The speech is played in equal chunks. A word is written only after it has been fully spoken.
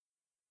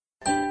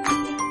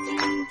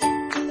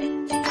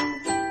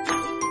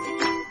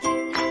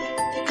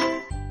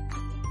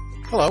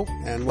Hello,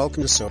 and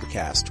welcome to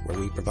Sobercast, where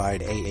we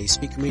provide AA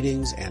speaker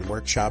meetings and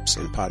workshops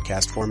in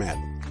podcast format.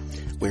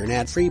 We're an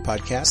ad-free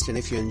podcast, and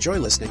if you enjoy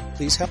listening,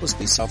 please help us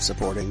be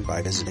self-supporting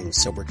by visiting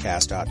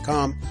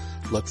Sobercast.com,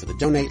 look for the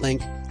donate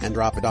link, and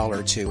drop $1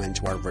 or $2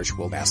 into our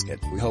virtual basket.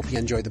 We hope you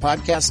enjoy the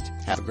podcast.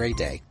 Have a great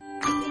day.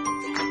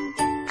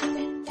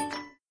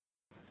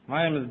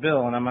 My name is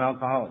Bill, and I'm an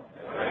alcoholic.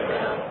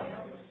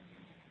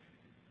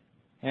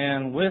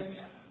 And with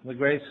the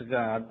grace of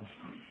God,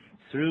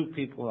 through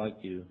people like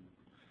you,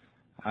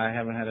 I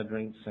haven't had a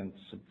drink since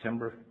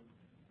September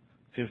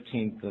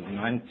 15th of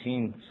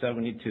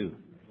 1972.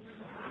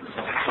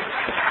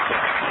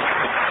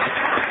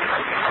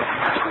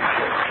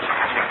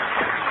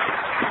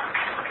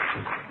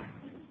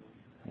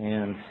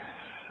 And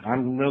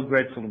I'm real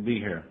grateful to be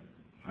here.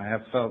 I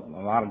have felt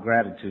a lot of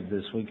gratitude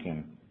this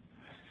weekend.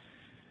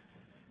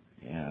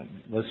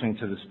 And listening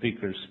to the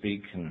speakers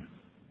speak and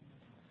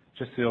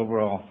just the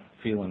overall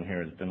feeling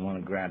here has been one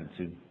of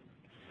gratitude.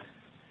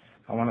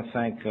 I want to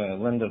thank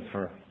Linda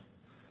for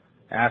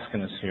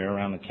asking us here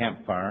around the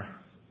campfire,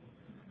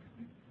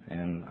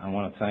 and I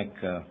want to thank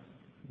the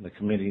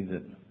committee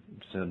that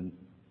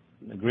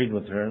agreed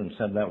with her and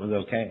said that was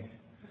okay,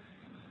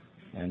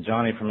 and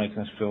Johnny for making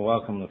us feel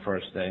welcome the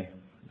first day,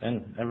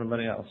 and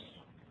everybody else,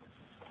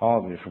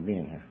 all of you for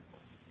being here.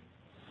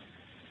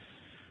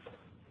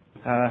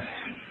 I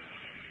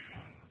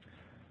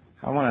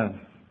want to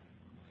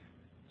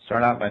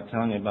start out by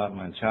telling you about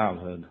my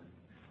childhood.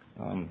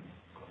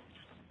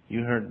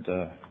 You heard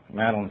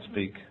Madeline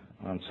speak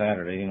on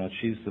Saturday. You know,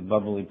 she's the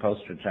bubbly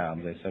poster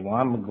child. They say, well,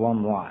 I'm a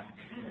glum lot.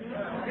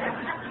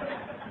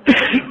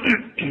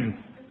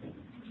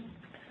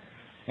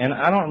 And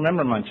I don't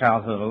remember my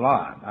childhood a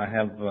lot. I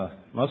have,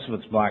 most of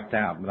it's blacked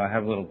out, but I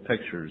have little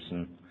pictures,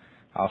 and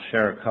I'll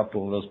share a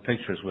couple of those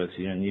pictures with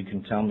you, and you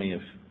can tell me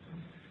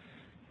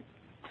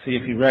see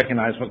if you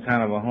recognize what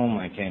kind of a home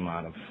I came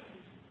out of.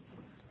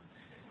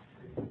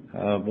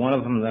 One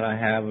of them that I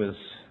have is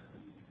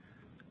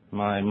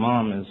my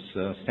mom is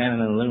standing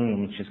in the living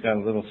room, and she's got a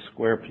little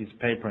square piece of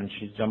paper, and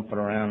she's jumping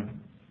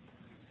around,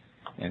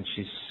 and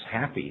she's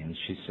happy, and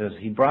she says,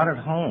 he brought it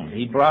home.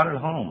 He brought it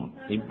home.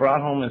 He brought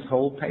home his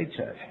whole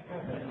paycheck.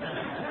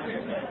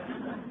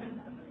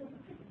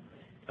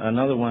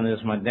 Another one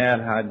is my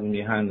dad hiding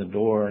behind the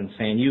door and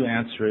saying, you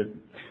answer it.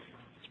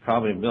 It's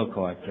probably a bill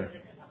collector.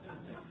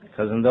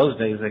 Because in those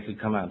days, they could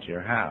come out to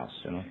your house,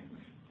 you know.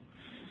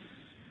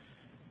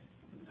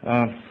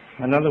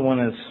 Another one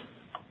is,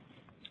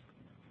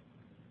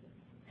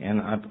 and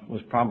I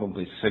was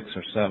probably 6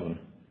 or 7.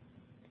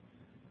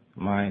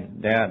 My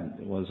dad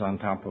was on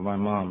top of my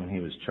mom, and he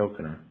was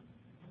choking her.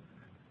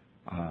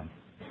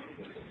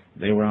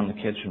 They were on the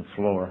kitchen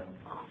floor,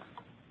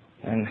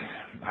 and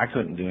I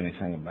couldn't do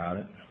anything about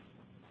it.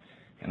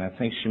 And I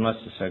think she must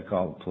have said,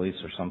 call the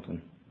police or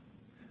something,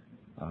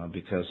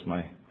 because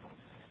my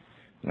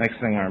next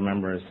thing I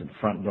remember is the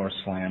front door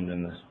slammed,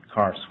 and the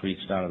car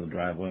screeched out of the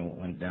driveway and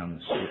went down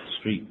the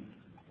street.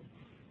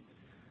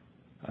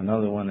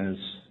 Another one is,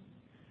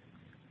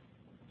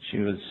 she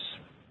was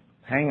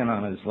hanging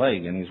on his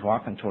leg, and he's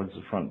walking towards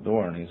the front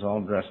door, and he's all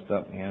dressed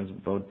up, and he has a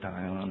bow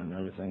tie on and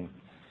everything.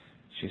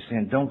 She's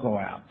saying, don't go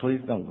out.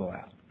 Please don't go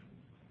out.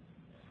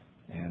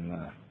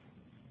 And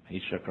he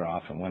shook her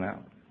off and went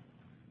out.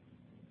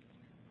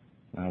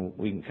 Now,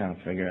 we can kind of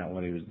figure out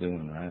what he was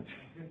doing, right?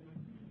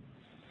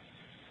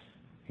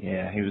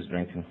 Yeah, he was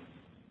drinking.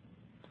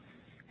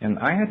 And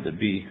I had to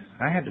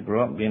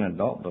grow up being an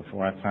adult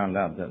before I found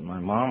out that my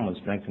mom was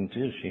drinking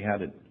too. She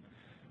had it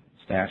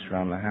stashed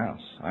around the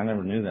house. I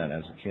never knew that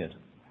as a kid.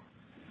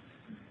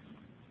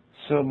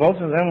 So both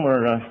of them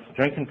were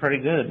drinking pretty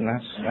good, and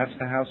that's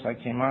the house I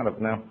came out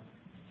of. Now,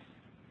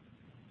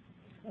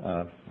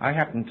 I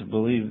happen to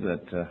believe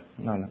that,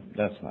 no,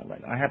 that's not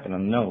right. I happen to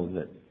know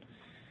that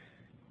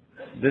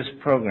this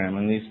program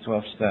and these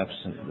 12 steps,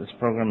 and this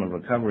program of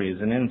recovery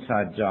is an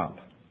inside job.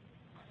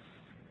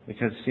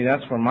 Because, see,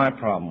 that's where my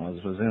problem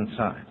was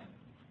inside.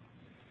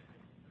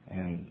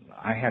 And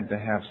I had to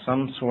have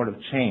some sort of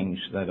change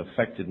that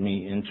affected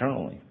me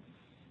internally.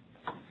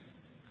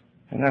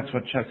 And that's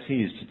what Chuck C.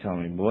 used to tell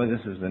me, boy,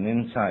 this is an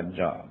inside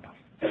job.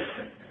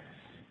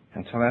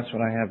 And so that's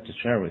what I have to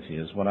share with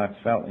you, is what I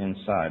felt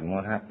inside and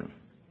what happened.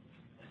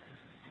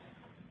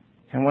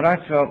 And what I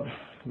felt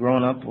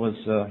growing up was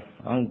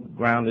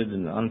ungrounded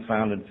and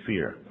unfounded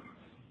fear.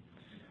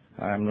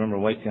 I remember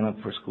waking up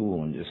for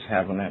school and just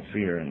having that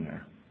fear in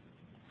there.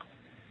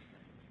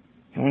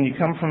 And when you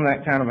come from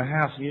that kind of a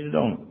house,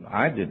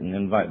 I didn't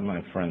invite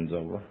my friends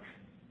over.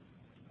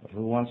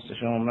 Who wants to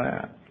show them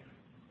that?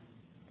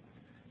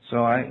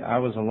 So I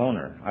was a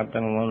loner. I've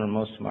been a loner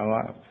most of my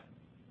life.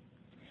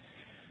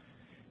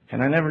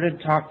 And I never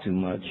did talk too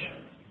much.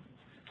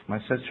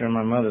 My sister and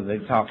my mother, they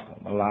talked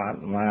a lot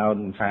and loud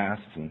and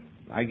fast, and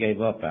I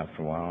gave up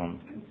after a while.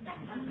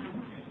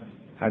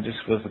 I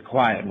just was a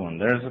quiet one.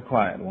 There's a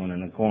quiet one in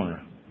the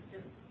corner.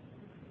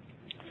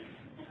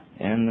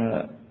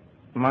 And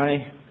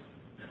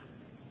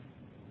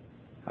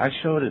I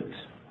showed it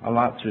a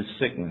lot through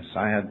sickness.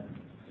 I had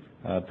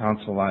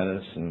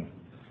tonsillitis, and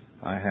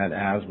I had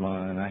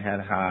asthma, and I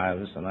had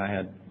hives, and I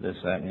had this,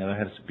 that, and the other. I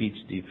had a speech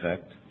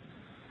defect.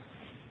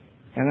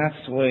 And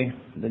that's the way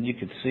that you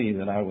could see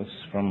that I was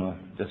from a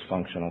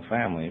dysfunctional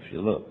family if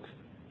you looked.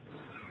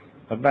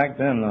 But back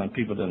then,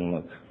 people didn't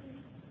look.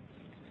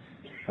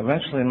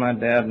 Eventually, my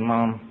dad and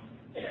mom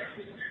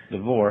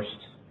divorced.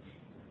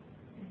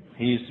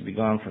 He used to be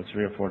gone for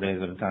 3 or 4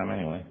 days at a time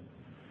anyway.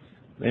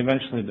 They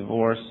eventually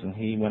divorced, and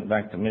he went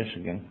back to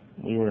Michigan.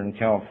 We were in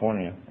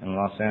California, in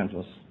Los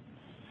Angeles.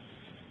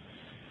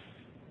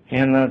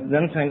 And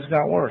then things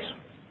got worse.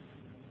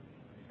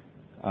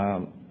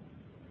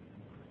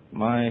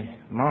 My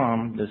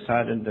mom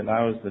decided that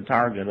I was the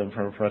target of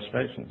her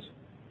frustrations.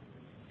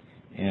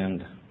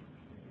 And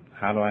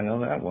how do I know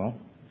that? Well,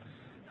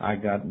 I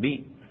got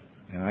beat,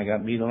 and I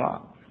got beat a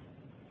lot.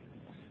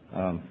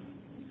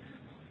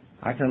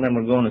 I can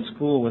remember going to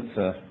school with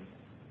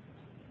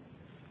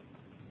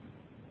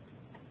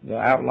the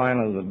outline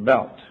of the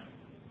belt,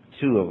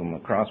 2 of them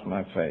across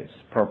my face,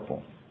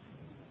 purple.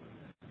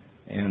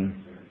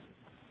 And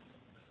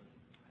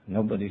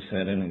nobody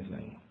said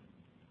anything.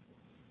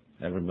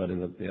 Everybody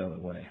looked the other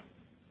way.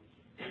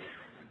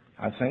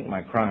 I think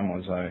my crime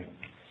was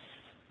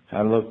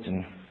I looked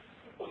and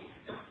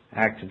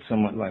acted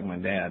somewhat like my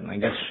dad, and I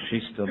guess she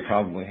still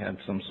probably had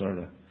some sort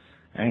of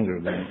anger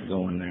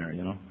going there,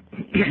 you know.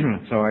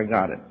 So I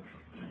got it.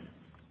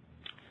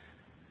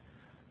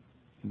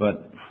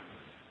 But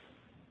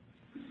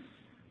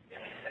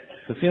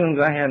the feelings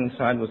I had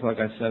inside was, like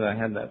I said, I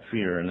had that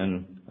fear, and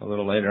then a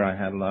little later I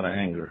had a lot of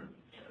anger.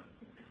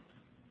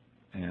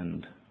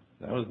 And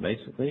that was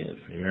basically it,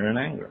 fear and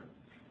anger.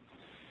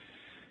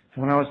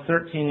 When I was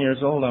 13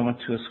 years old, I went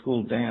to a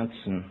school dance,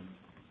 and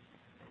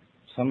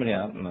somebody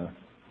out in the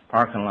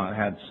parking lot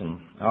had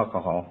some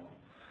alcohol,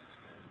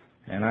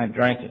 and I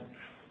drank it.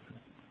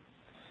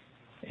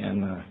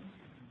 And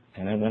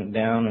I went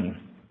down,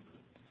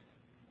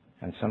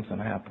 and something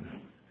happened.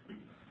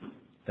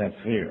 That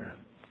fear,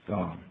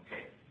 gone.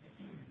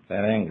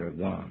 That anger,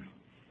 gone.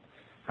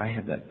 I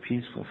had that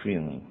peaceful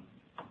feeling.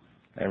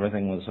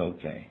 Everything was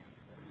okay.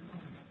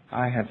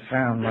 I had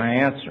found my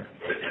answer.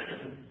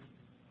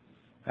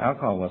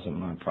 Alcohol wasn't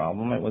my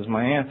problem, it was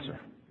my answer.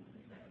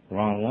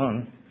 Wrong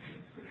one.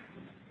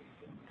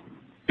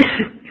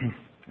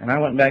 And I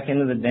went back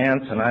into the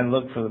dance, and I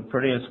looked for the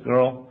prettiest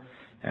girl,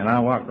 and I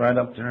walked right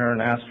up to her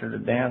and asked her to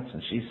dance,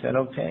 and she said,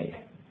 okay.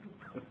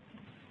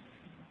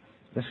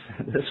 This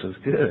was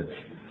good.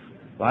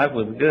 Life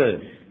was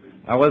good.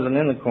 I wasn't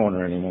in the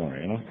corner anymore,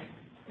 you know.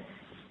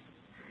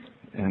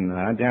 And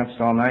I danced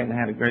all night and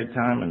had a great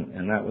time,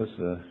 and that was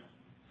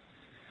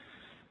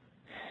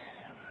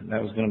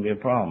going to be a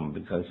problem,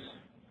 because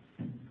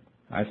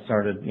I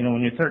started, you know,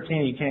 when you're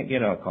 13, you can't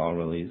get alcohol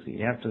real easy.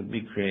 You have to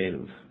be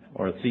creative,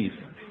 or a thief.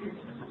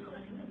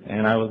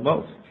 And I was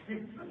both.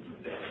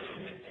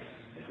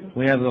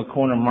 We had a little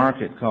corner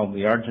market called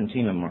the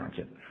Argentina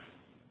Market.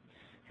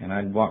 And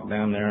I'd walk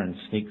down there and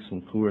sneak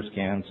some Coors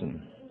cans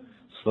and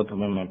slip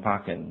them in my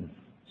pocket and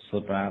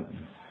slip out.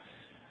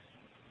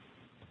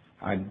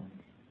 I'd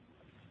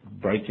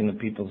break into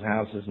people's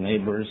houses,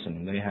 neighbors,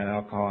 and they had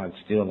alcohol. I'd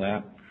steal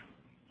that.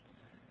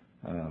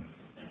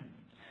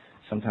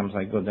 Sometimes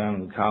I'd go down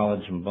to the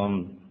college and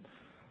bum.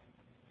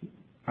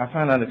 I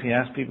found out if you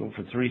ask people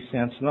for 3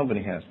 cents,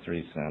 nobody has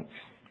 3 cents.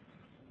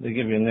 They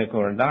give you a nickel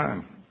or a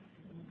dime.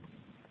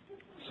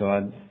 So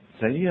I'd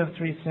say, do you have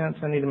 3 cents?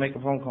 I need to make a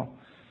phone call.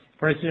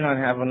 Pretty soon I'd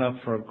have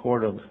enough for a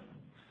quart of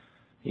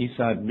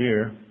Eastside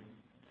beer,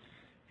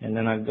 and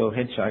then I'd go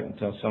hitchhike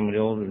until somebody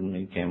older than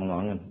me came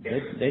along, and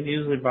they'd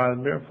usually buy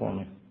the beer for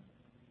me.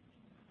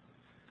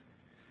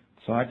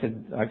 So I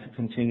could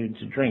continue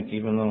to drink,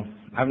 even though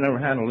I've never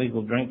had a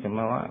legal drink in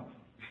my life.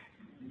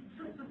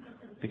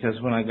 Because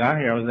when I got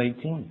here, I was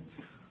 18.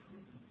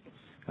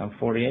 I'm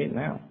 48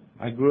 now.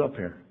 I grew up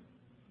here.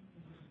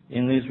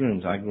 In these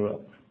rooms, I grew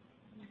up.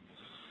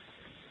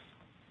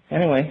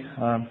 Anyway,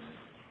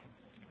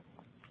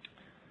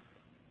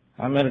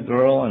 I met a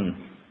girl, and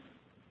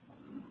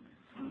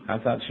I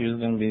thought she was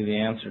going to be the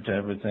answer to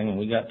everything, and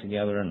we got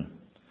together, and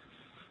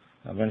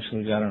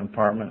eventually got an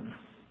apartment,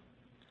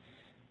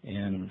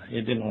 and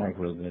it didn't work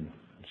real good.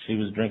 She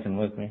was drinking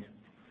with me.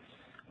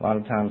 A lot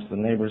of times the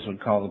neighbors would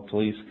call the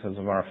police because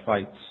of our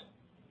fights,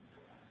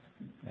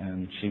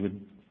 and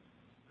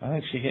I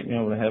think she hit me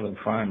over the head with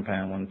a frying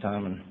pan one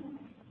time, and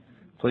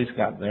police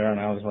got there, and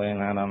I was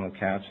laying out on the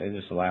couch. They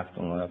just laughed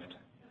and left.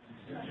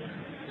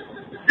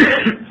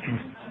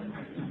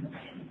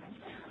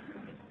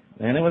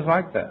 And it was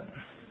like that.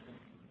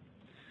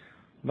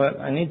 But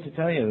I need to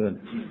tell you that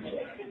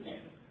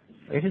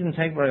it didn't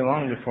take very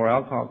long before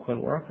alcohol quit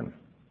working.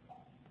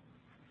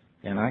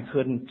 And I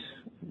couldn't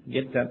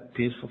get that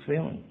peaceful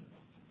feeling.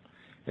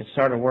 It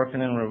started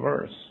working in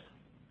reverse.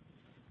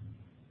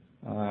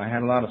 I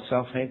had a lot of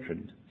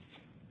self-hatred.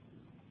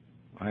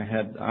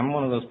 I'm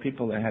one of those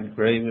people that had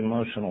grave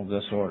emotional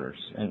disorders,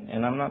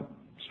 and I'm not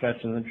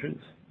stretching the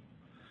truth.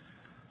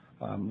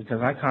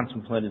 Because I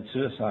contemplated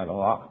suicide a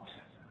lot,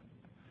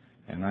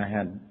 and I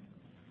had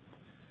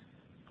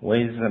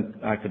ways that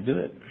I could do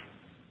it.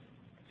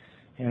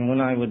 And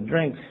when I would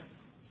drink,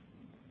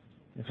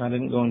 if I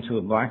didn't go into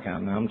a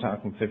blackout, now I'm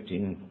talking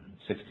 15,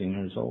 16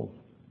 years old,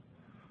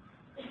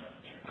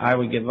 I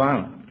would get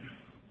violent.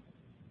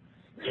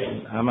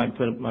 I might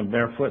put my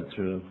bare foot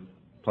through a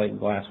plate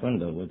glass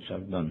window, which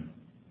I've done.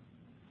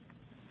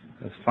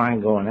 It's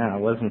fine going out.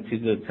 It wasn't too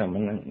good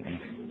coming in.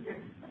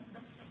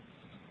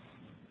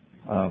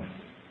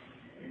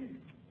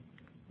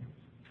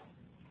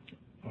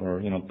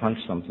 Or, punch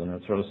something or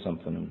throw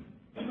something.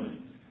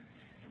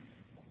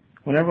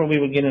 Whenever we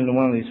would get into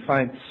one of these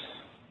fights,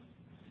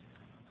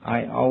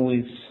 I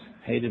always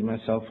hated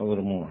myself a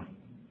little more.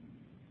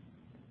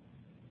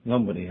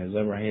 Nobody has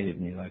ever hated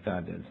me like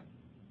I did.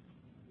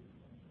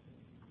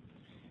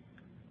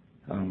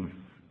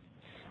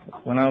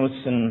 When I was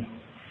in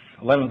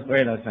 11th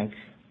grade, I think,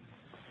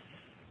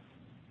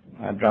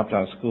 I dropped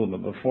out of school,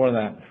 but before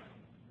that,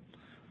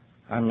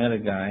 I met a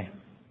guy,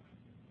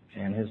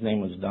 and his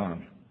name was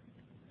Don.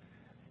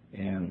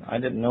 And I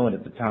didn't know it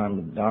at the time,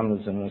 but Don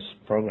was in this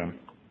program.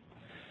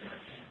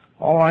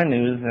 All I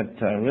knew is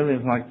that I really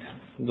liked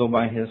to go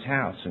by his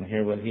house and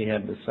hear what he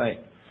had to say.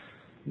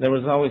 There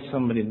was always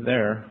somebody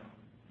there,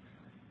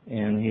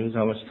 and he was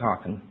always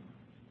talking.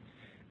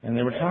 And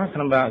they were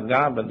talking about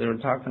God, but they were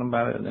talking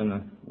about it in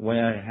a way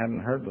I hadn't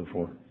heard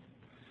before.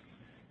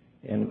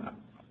 And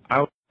I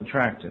was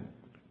attracted.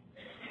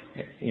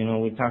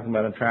 We talk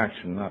about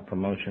attraction, not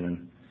promotion.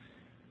 And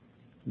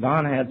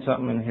Don had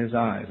something in his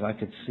eyes. I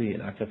could see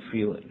it. I could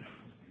feel it.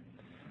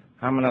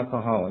 I'm an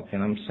alcoholic,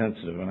 and I'm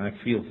sensitive, and I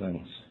feel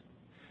things.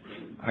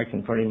 I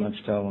can pretty much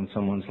tell when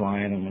someone's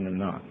lying and when they're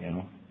not,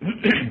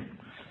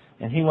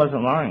 And he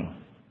wasn't lying.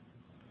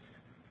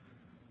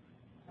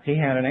 He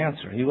had an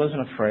answer. He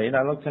wasn't afraid.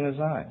 I looked in his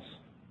eyes.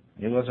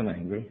 He wasn't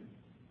angry.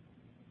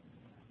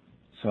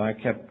 So I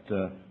kept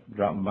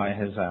dropping by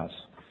his house.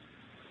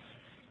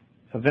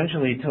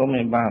 Eventually he told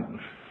me about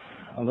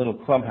a little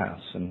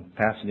clubhouse in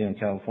Pasadena,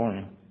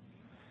 California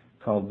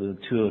called the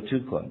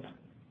 202 Club.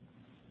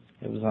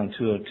 It was on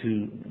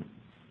 202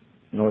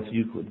 North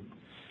Euclid.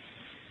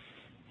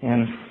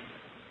 And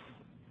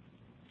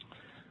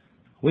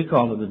we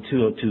called it the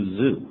 202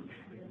 Zoo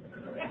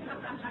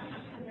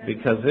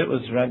because it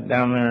was right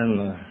down there in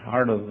the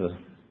heart of the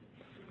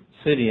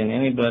city, and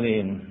anybody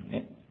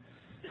and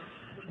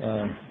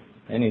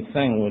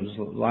anything was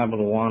liable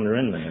to wander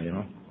in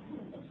there,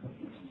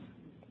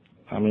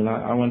 I mean,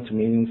 I went to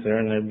meetings there,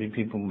 and there'd be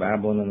people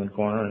babbling in the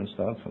corner and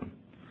stuff,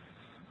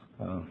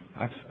 and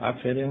I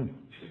fit in.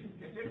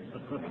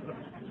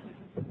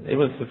 It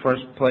was the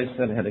first place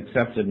that had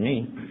accepted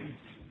me.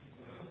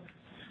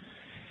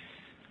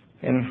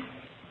 And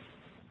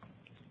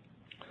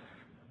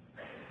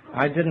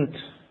I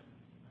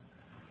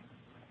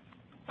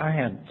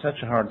had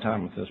such a hard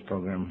time with this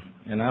program,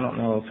 and I don't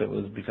know if it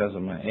was because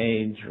of my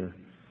age or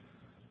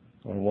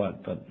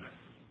what, but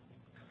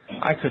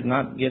I could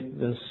not get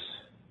this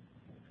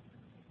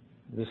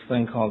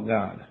thing called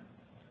God.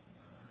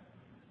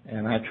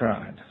 And I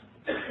tried.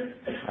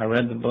 I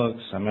read the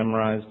books, I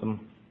memorized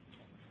them,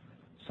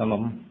 some of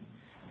them.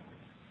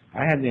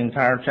 I had the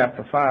entire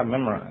chapter 5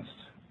 memorized,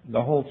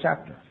 the whole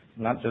chapter,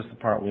 not just the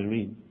part we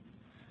read.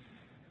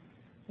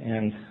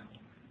 And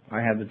I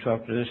had the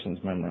 12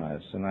 traditions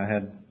memorized, and I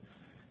had,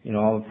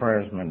 all the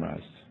prayers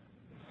memorized,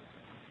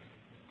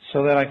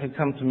 so that I could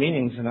come to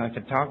meetings and I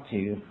could talk to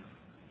you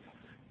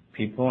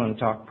people and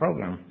talk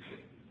program.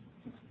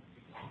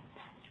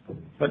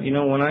 But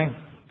when I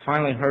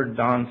finally heard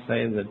Don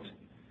say that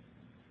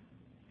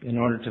in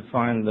order to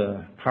find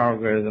the power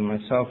greater than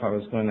myself, I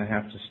was going to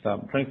have to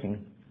stop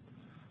drinking,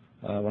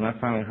 when I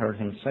finally heard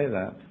him say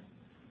that,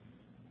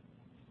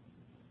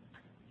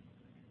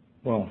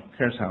 well,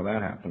 here's how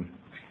that happened.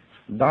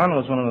 Don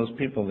was one of those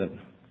people that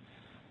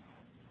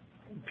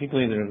people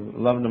either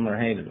loved him or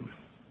hated him.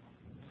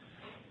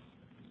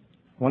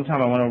 One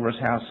time I went over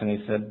his house and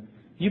he said,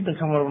 "You've been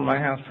coming over to my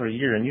house for a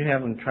year and you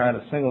haven't tried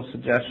a single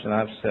suggestion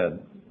I've said.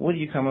 What are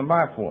you coming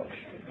by for?"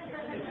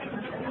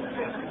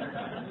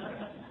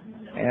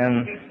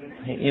 And,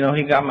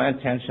 he got my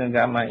attention,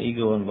 got my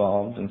ego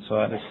involved, and so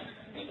I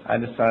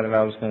decided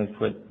I was going to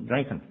quit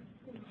drinking.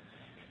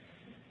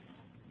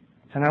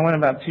 And I went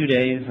about 2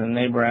 days, and a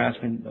neighbor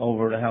asked me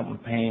over to help him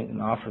paint and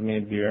offered me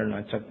a beer, and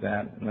I took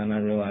that, and then I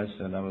realized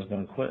that I was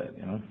going to quit it,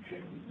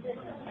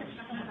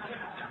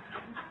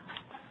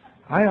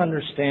 I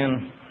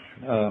understand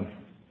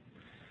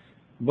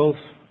both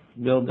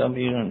Bill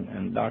W.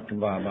 and Dr.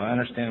 Bob. I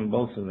understand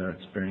both of their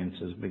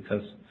experiences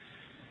because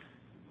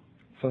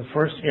for the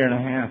first year and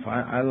a half,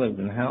 I lived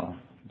in hell.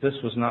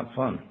 This was not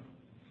fun.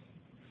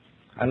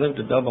 I lived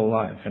a double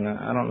life, and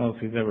I don't know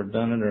if you've ever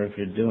done it or if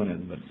you're doing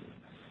it, but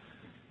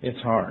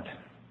it's hard.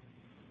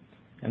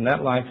 And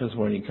that life is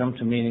where you come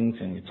to meetings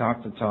and you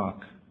talk the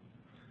talk,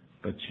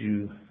 but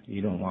you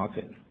don't walk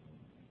it.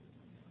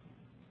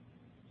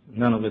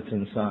 None of it's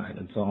inside.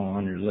 It's all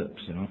on your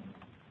lips, And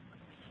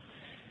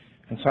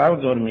so I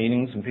would go to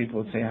meetings and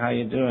people would say, "How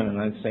you doing?" And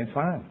I'd say,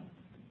 "Fine."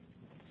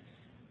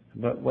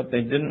 But what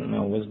they didn't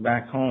know was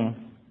back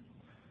home,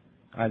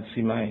 I'd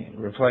see my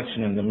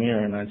reflection in the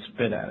mirror and I'd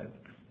spit at it.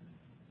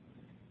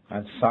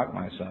 I'd sock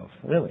myself.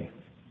 Really.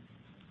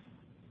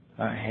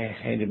 I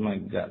hated my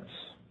guts.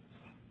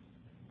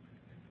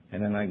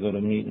 And then I go to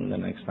a meeting the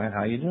next night.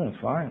 How you doing?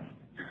 Fine.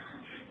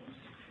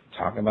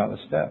 Talk about the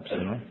steps,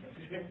 you know.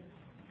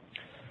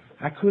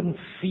 I couldn't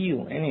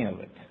feel any of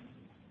it.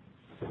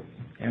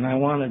 And I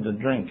wanted to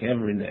drink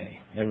every day,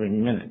 every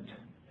minute.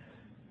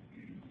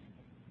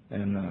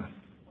 And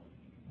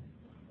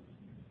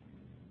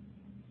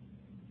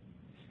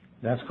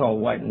that's called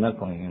white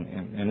knuckling,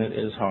 and it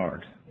is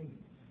hard.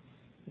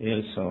 It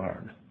is so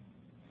hard.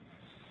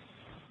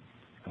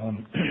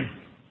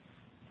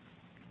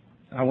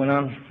 I went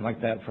on like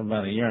that for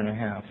about a year and a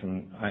half,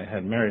 and I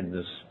had married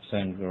this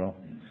same girl,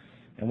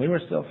 and we were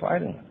still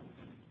fighting.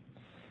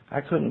 I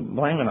couldn't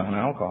blame it on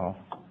alcohol.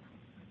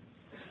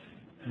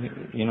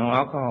 You know,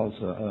 alcohol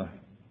is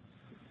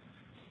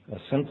a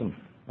symptom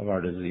of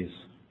our disease.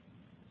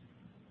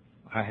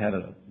 I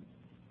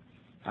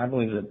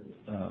believe that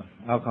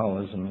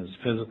alcoholism is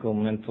physical,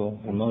 mental,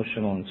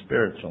 emotional, and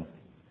spiritual.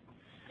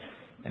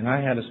 And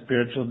I had a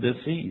spiritual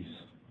disease.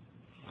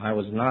 I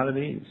was not at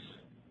ease.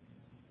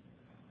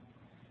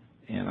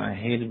 And I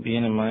hated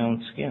being in my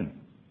own skin.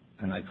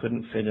 And I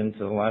couldn't fit into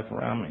the life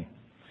around me.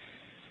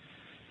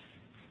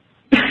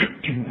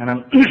 And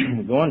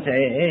I'm going to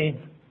AA,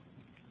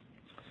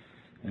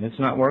 and it's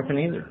not working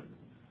either.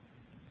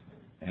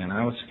 And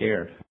I was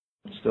scared.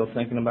 Still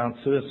thinking about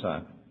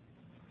suicide.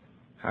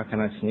 How can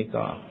I sneak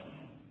off?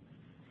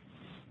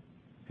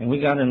 And we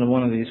got into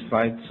one of these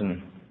fights,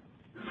 and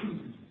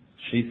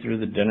she threw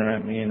the dinner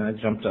at me, and I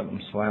jumped up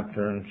and slapped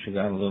her, and she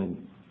got a little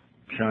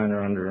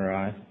shiner under her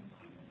eye.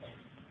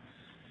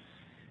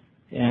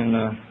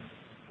 And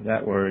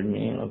that worried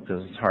me, you know,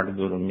 because it's hard to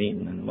go to a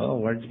meeting and, well,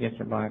 where'd you get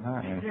your black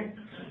eye? You know,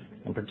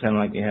 and pretend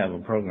like you have a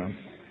program.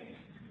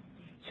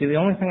 See, the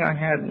only thing I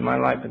had in my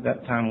life at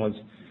that time was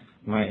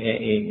my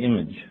AA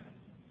image.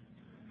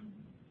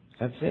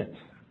 That's it.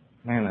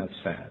 Man, that's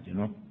sad, you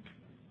know.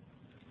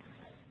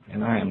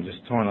 And I am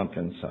just torn up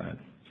inside.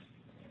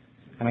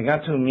 And I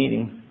got to a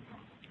meeting.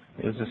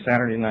 It was a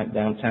Saturday night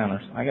downtown.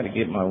 I got to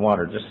get my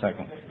water just a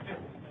second.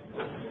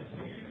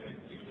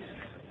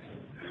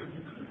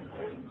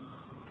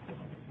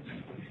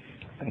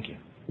 Thank you.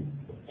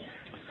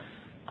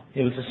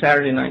 It was a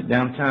Saturday night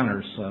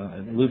downtowners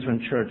at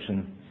Lutheran Church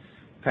in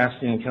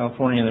Pasadena,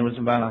 California. There was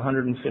about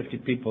 150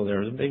 people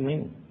there. It was a big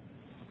meeting.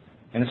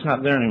 And it's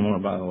not there anymore,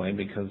 by the way,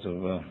 because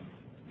of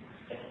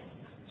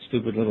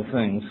stupid little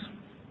things.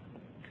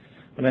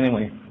 But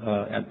anyway,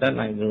 at that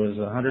night there was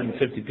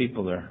 150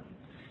 people there.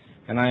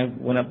 And I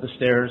went up the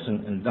stairs,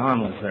 and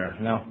Don was there.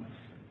 Now,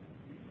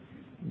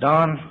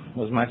 Don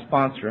was my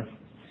sponsor,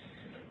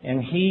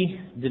 and he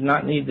did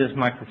not need this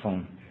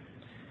microphone.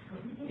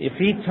 If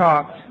he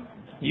talked,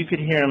 you could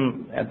hear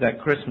him at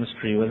that Christmas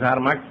tree without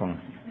a microphone.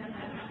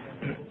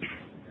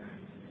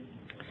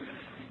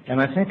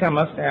 And I think I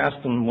must have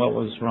asked him what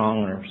was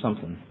wrong or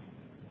something.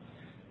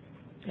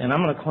 And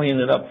I'm going to clean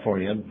it up for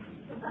you.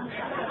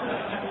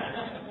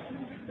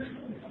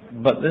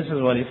 But this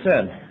is what he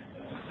said.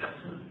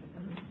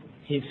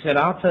 He said,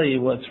 I'll tell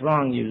you what's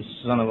wrong, you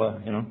son of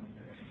a, you know.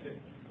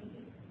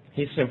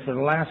 He said, for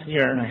the last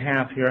year and a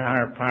half, your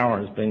higher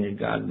power has been your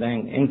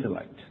goddamn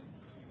intellect.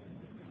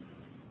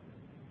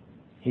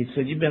 He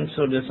said, you've been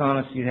so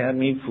dishonest, you had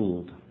me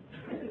fooled.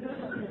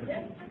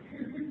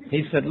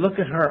 He said, look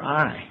at her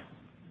eye.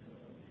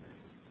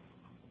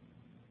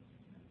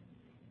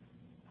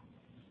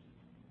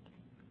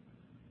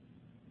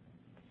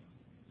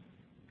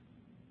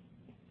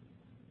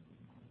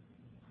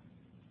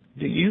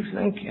 Do you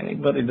think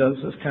anybody does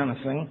this kind of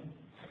thing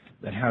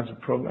that has a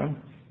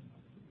program?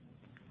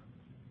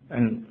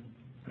 And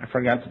I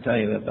forgot to tell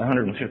you that the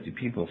 150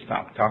 people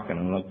stopped talking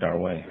and looked our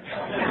way.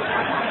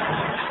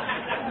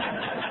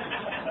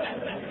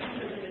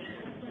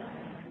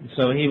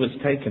 So he was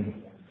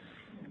taking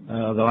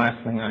the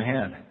last thing I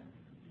had,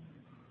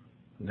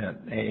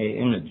 that AA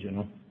image, you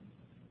know.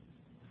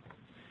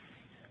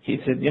 He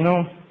said, you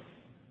know,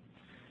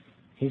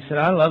 he said,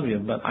 I love you,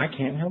 but I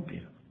can't help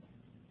you.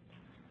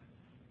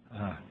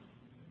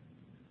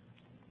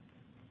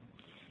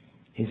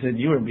 He said,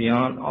 you are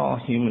beyond all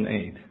human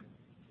aid.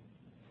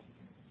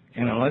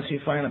 And unless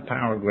you find a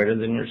power greater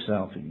than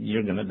yourself,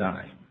 you're going to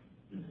die.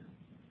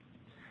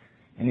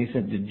 And he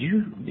said, do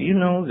you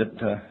know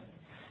that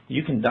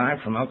you can die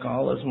from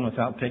alcoholism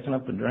without picking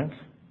up a drink?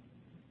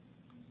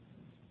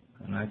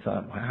 And I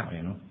thought, wow,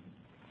 you know.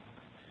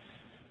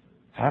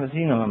 How does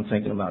he know I'm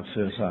thinking about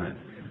suicide?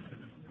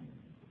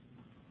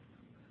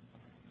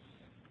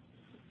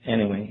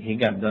 Anyway, he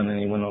got done and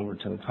he went over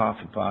to the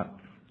coffee pot.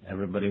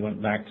 Everybody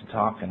went back to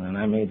talking, and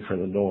I made for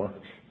the door.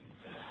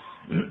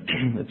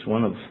 It's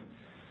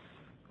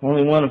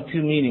only one of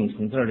 2 meetings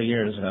in 30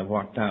 years that I've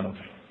walked out of.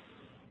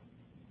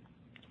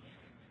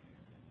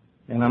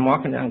 And I'm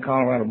walking down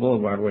Colorado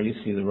Boulevard where you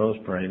see the Rose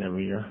Parade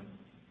every year.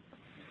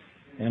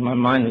 And my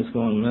mind is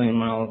going a million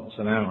miles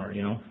an hour,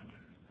 you know.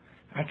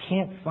 I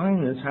can't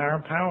find this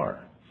higher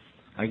power.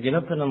 I get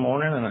up in the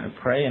morning and I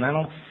pray and I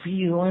don't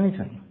feel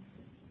anything.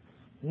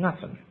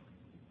 Nothing.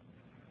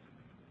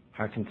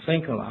 I can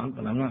think a lot,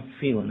 but I'm not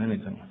feeling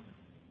anything.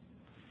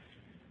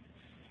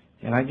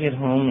 And I get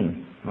home,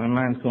 and my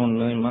mind's going a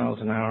million miles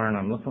an hour, and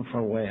I'm looking for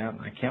a way out,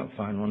 and I can't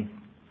find one.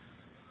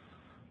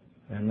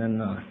 And then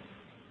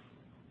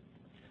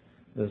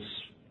this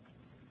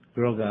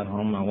girl got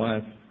home, my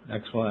wife,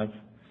 ex-wife,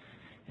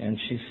 and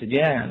she said,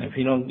 yeah, and if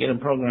you don't get a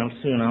program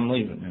soon, I'm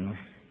leaving, you know.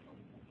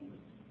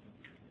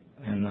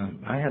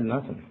 And I had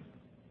nothing.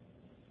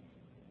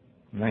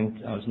 I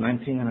was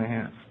 19 and a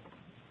half.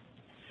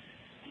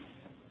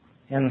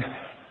 And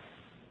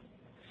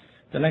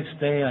the next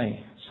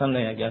day,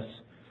 Sunday, I guess,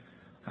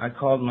 I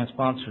called my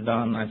sponsor,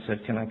 Don, and I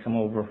said, can I come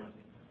over?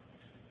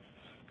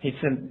 He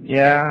said,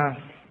 yeah,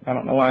 I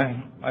don't know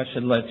why I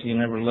should let you. You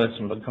never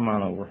listen, but come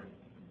on over.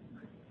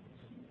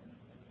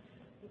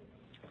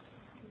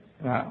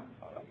 Now,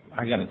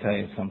 I got to tell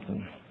you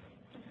something.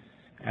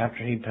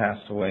 After he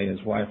passed away,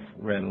 his wife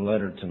read a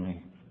letter to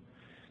me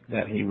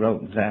that he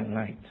wrote that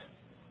night,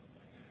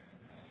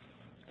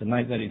 the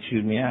night that he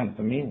chewed me out at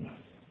the meeting.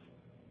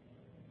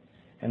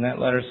 And that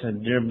letter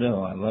said, Dear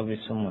Bill, I love you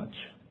so much.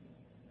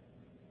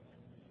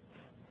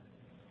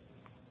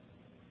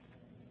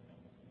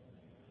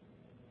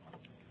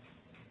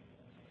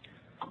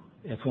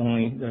 If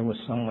only there was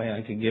some way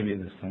I could give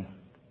you this thing.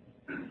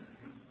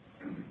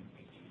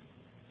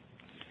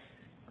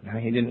 Now,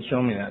 he didn't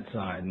show me that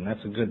side, and that's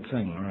a good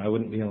thing, or I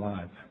wouldn't be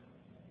alive.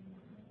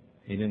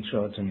 He didn't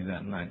show it to me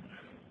that night.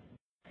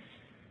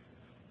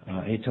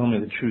 He told me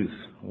the truth,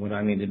 what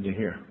I needed to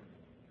hear.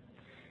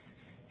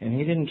 And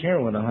he didn't care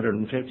what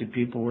 150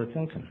 people were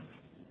thinking.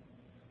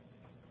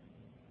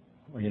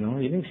 Well, you know,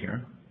 he didn't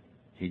care.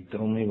 He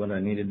told me what I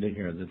needed to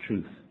hear, the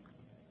truth.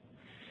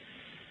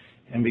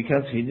 And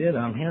because he did,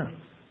 I'm here.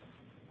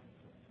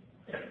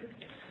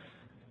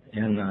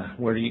 And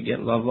where do you get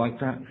love like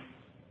that?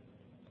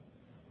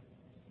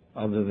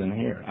 Other than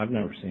here. I've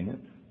never seen it.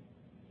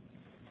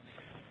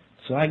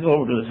 So I go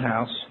over to his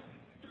house,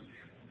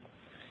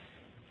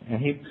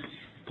 and he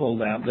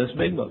pulled out this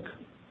big book.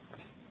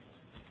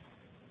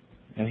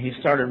 And he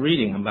started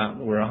reading about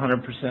we're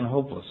 100%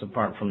 hopeless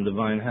apart from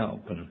divine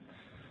help. And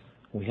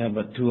we have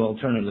but two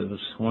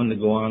alternatives. One, to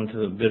go on to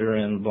the bitter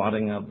end,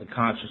 blotting out the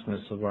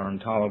consciousness of our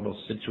intolerable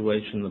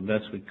situation the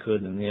best we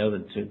could, and the other,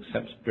 to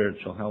accept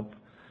spiritual help.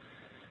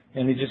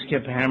 And he just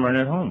kept hammering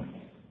it home.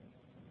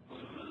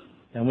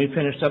 And we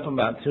finished up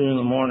about 2 in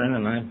the morning,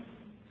 and I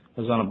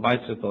was on a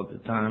bicycle at the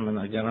time, and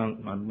I got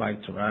on my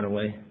bike to ride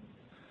away.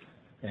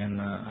 And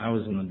I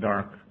was in the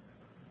dark.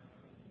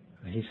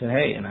 He said,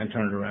 hey, and I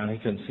turned around. He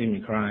couldn't see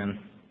me crying.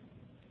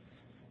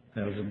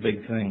 That was a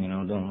big thing, you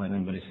know, don't let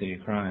anybody see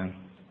you crying.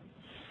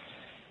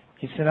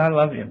 He said, I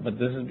love you, but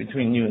this is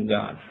between you and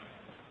God.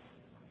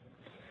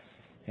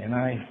 And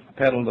I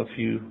pedaled a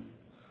few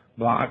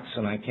blocks,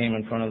 and I came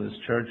in front of this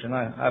church, and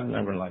I've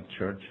never liked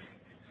church.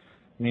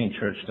 Me and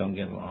church don't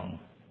get along.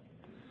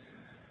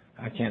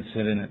 I can't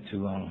sit in it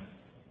too long.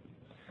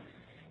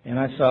 And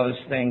I saw this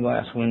stained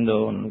glass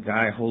window and a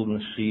guy holding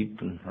a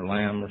sheep or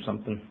lamb or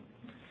something.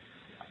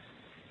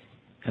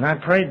 And I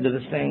prayed to the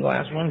stained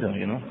glass window,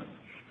 you know.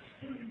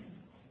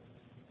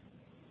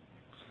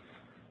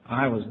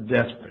 I was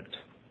desperate.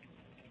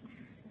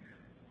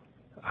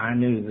 I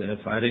knew that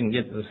if I didn't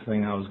get this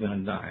thing, I was going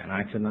to die, and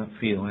I could not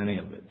feel any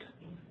of it.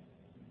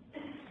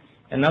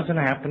 And nothing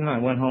happened. I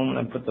went home and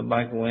I put the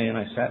bike away, and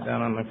I sat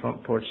down on my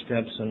front porch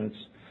steps, and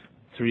it's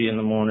 3 in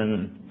the morning,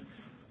 and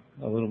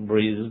a little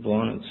breeze is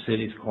blowing, and the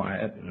city's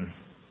quiet,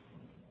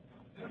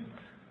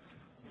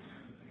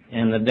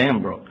 and the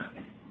dam broke.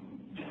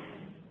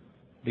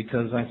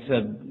 Because I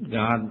said,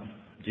 God,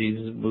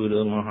 Jesus,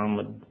 Buddha,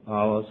 Muhammad,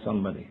 Allah,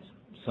 somebody,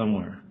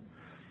 somewhere,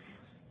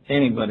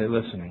 anybody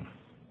listening,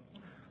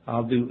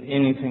 I'll do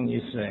anything you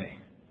say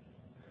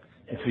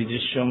if you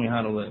just show me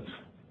how to live.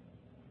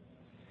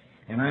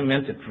 And I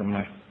meant it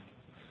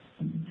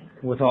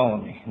with all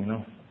of me, you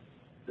know.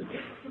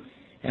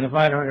 And if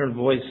I'd heard a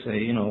voice say,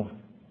 you know,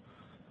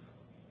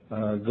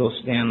 go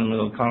stand in the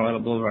middle of Colorado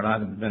Boulevard,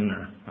 I'd have been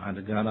there. I'd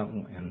have got up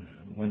and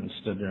went and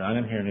stood there. I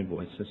didn't hear any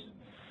voices.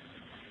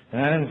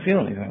 And I didn't feel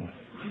anything.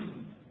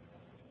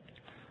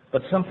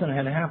 But something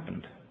had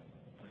happened.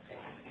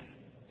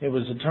 It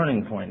was a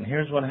turning point. And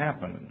here's what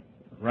happened.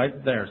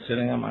 Right there,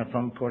 sitting on my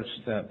front porch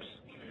steps,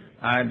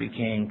 I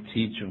became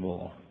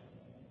teachable.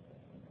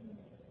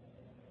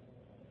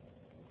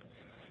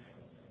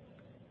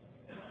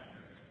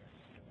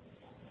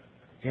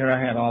 Here I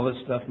had all this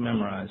stuff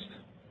memorized,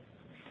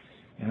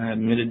 and I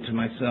admitted to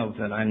myself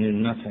that I knew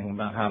nothing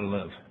about how to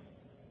live.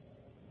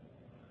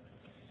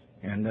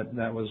 And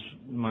that was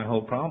my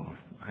whole problem.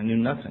 I knew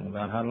nothing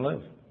about how to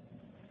live.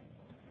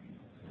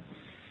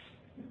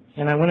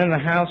 And I went in the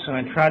house, and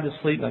I tried to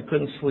sleep, and I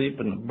couldn't sleep,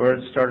 and the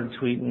birds started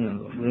tweeting, and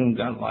the room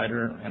got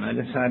lighter, and I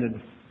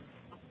decided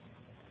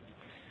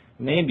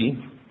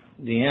maybe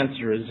the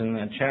answer is in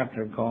that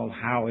chapter called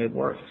How It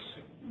Works.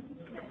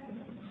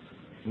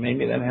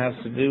 Maybe that has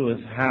to do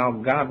with how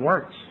God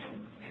works.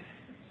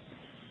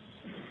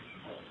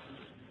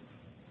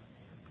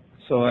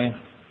 So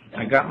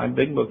I got my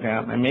big book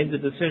out, and I made the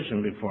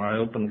decision before I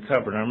opened the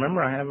cover. And I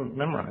remember I haven't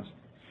memorized.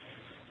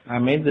 I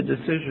made the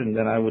decision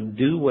that I would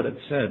do what it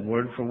said,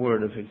 word for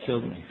word, if it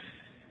killed me.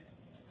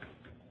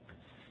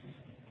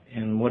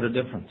 And what a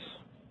difference.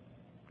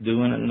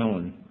 Doing and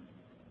knowing.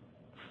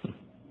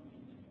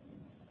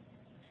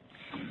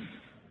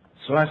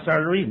 So I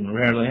started reading,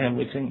 Rarely Have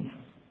We Seen.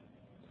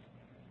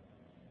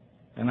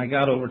 And I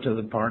got over to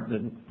the part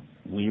that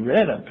we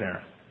read up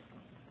there,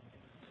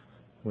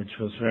 which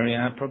was very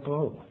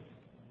apropos.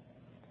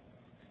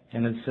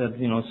 And it said,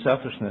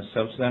 selfishness,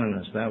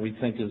 self-centeredness, that we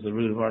think is the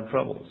root of our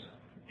troubles.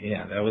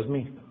 Yeah, that was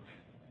me.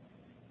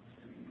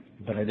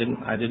 But I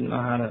didn't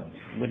know how to,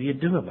 what do you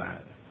do about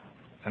it?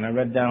 And I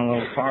read down a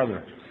little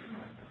farther.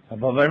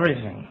 Above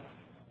everything,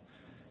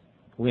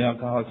 we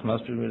alcoholics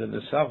must be rid of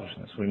this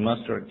selfishness. We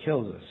must, or it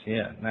kills us.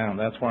 Yeah, now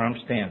that's where I'm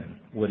standing.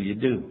 What do you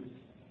do?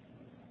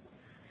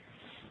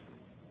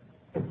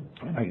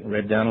 I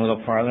read down a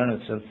little farther, and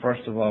it said,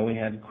 first of all, we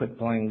had to quit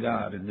playing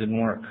God. It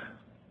didn't work.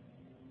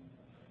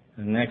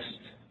 The next,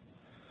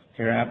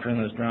 hereafter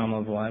in this drama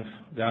of life,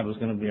 God was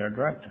going to be our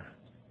director.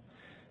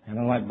 And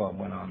a light bulb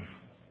went on.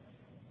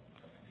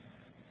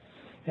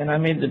 And I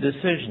made the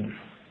decision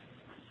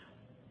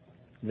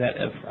that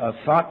if a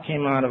thought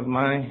came out of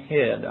my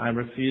head, I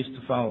refused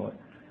to follow it.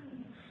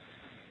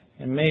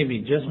 And maybe,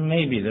 just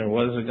maybe, there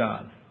was a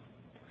God.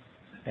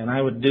 And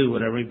I would do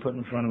whatever He put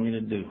in front of me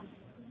to do,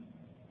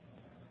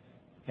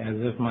 as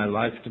if my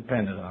life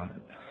depended on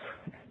it.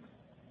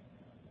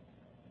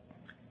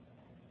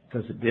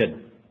 Because it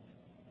did.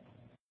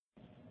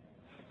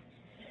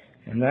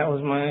 And that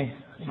was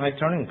my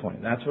turning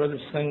point. That's where this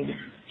thing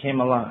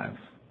came alive.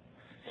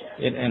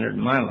 It entered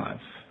my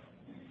life.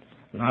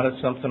 Not as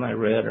something I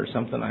read or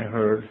something I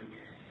heard,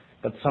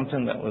 but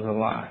something that was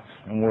alive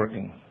and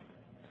working.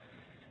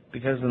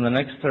 Because in the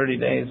next 30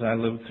 days, I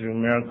lived through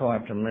miracle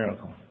after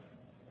miracle.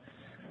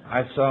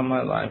 I saw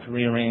my life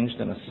rearranged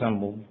and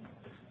assembled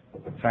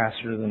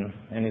faster than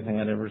anything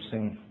I'd ever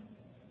seen.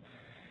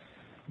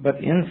 But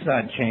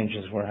inside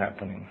changes were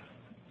happening.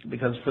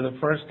 Because for the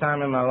first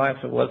time in my life,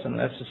 it wasn't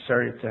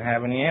necessary to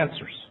have any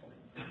answers.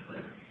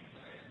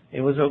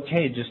 It was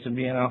okay just to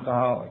be an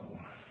alcoholic,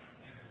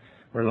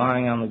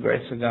 relying on the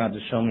grace of God to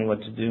show me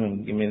what to do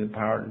and give me the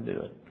power to do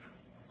it.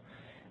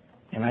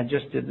 And I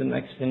just did the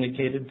next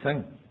indicated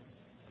thing.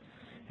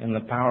 And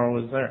the power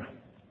was there.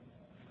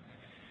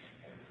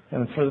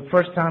 And for the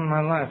first time in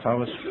my life, I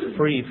was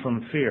free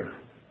from fear.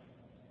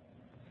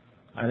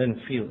 I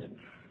didn't feel it.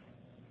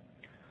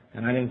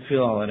 And I didn't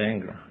feel all that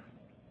anger.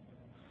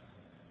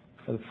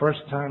 For the first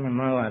time in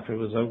my life, it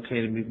was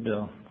okay to be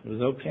Bill. It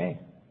was okay.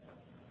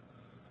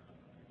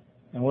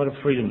 And what a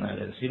freedom that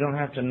is. You don't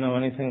have to know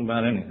anything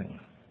about anything.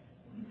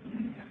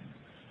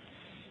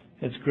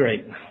 It's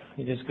great.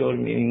 You just go to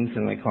meetings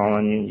and they call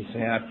on you and you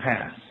say, I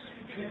pass.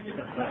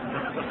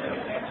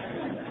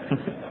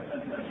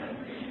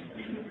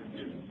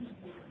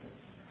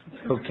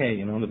 It's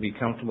okay, to be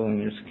comfortable in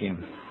your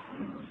skin.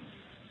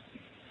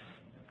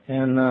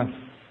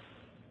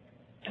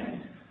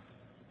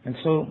 And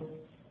so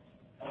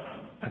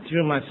I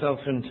threw myself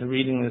into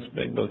reading this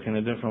big book in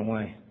a different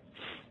way,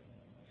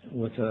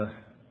 with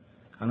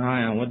an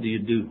eye on what do you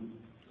do,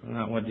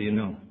 not what do you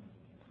know.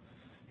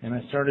 And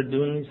I started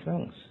doing these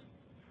things.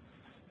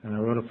 And I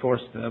wrote a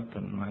 4-step,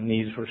 and my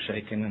knees were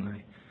shaking, and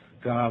I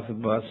got off the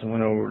bus and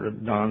went over to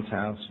Don's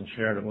house and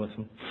shared it with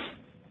him,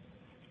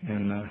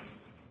 and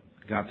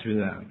got through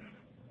that.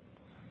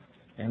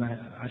 And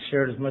I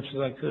shared as much as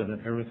I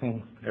could,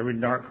 everything, every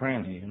dark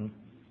cranny,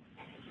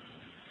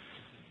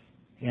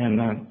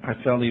 And I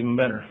felt even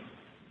better.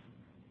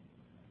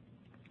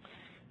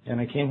 And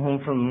I came home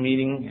from a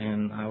meeting,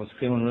 and I was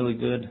feeling really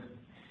good.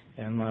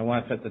 And my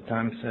wife at the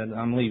time said,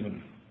 I'm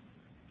leaving.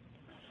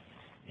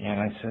 And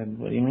I said,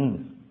 what do you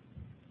mean?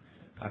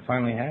 I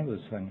finally have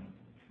this thing.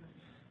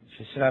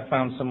 She said, I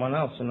found someone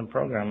else in the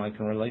program I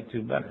can relate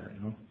to better,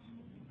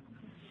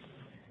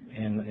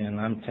 And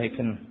I'm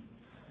taking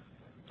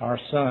our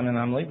son, and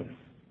I'm leaving.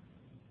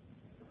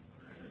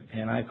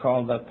 And I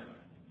called up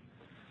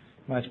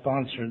my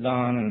sponsor,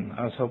 Don, and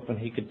I was hoping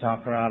he could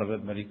talk her out of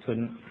it, but he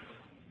couldn't.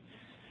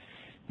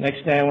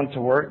 Next day I went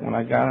to work. When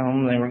I got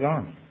home, they were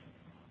gone.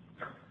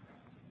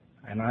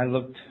 And I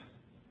looked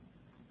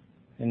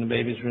in the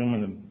baby's room,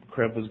 and the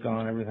crib was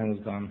gone. Everything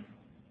was gone.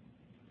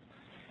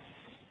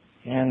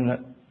 And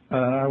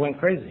I went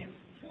crazy.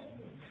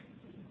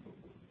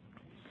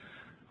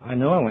 I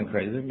know I went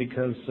crazy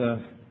because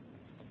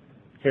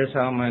here's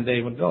how my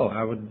day would go.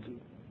 I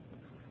would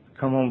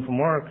come home from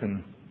work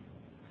and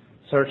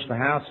search the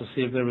house to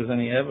see if there was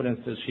any evidence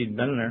that she'd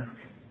been there.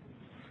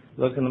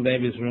 Look in the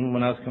baby's room.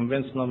 When I was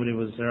convinced nobody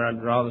was there, I'd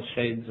draw the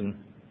shades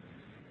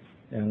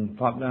and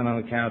plop down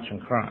on the couch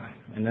and cry.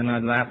 And then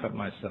I'd laugh at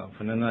myself.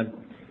 And then I'd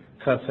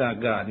cuss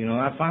out God.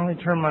 I finally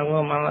turned my will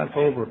and my life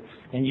over,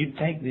 and you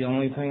take the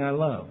only thing I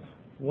love.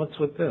 What's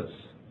with this?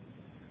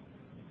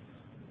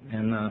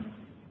 And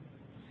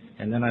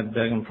then I'd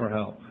beg him for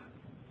help.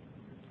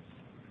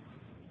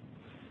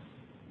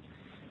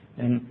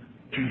 And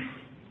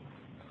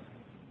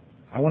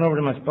I went over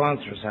to my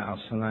sponsor's house,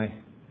 and I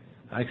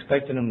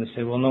expected him to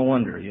say, well, no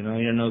wonder,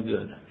 you're no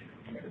good.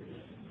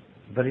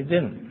 But he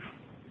didn't.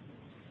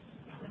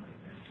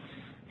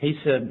 He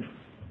said,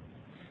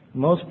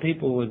 Most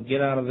people would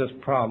get out of this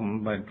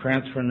problem by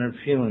transferring their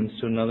feelings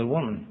to another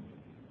woman.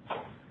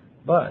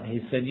 But he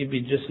said you'd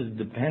be just as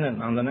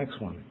dependent on the next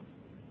one.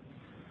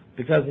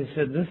 Because he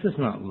said this is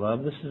not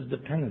love, this is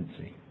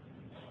dependency.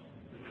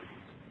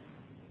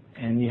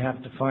 And you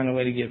have to find a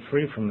way to get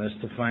free from this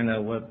to find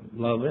out what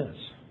love is.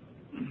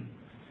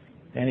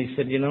 And he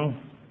said,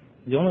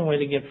 the only way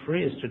to get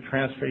free is to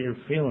transfer your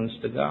feelings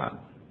to God.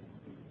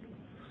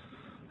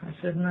 I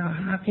said, now,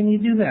 how can you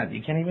do that?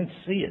 You can't even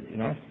see it,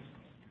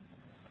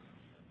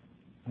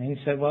 And he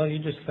said, well, you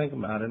just think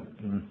about it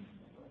and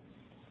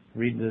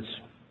read this.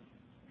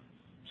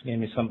 He gave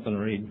me something to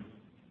read.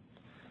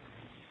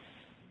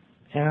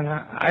 And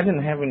I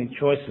didn't have any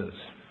choices.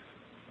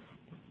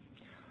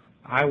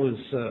 I was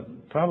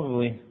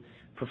probably,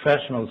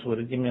 professionals would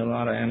have given me a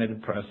lot of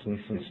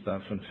antidepressants and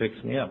stuff and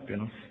fixed me up,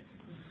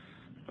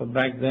 But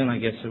back then, I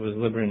guess it was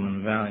Librium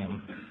and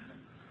Valium.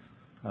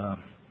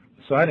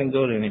 So I didn't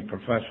go to any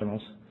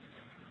professionals.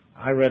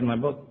 I read my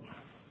book.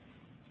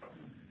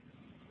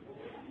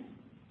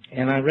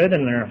 And I read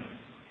in there,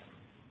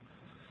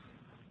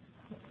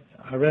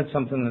 I read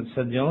something that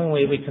said the only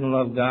way we can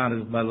love God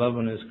is by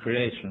loving His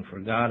creation, for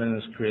God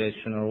and His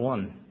creation are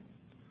one.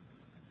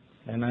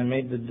 And I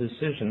made the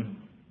decision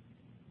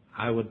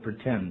I would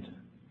pretend.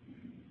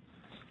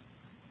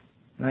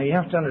 Now you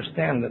have to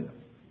understand that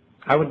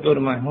I would go to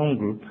my home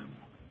group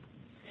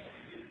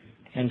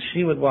and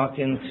she would walk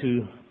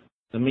into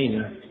the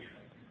meeting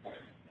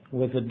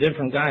with a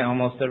different guy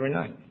almost every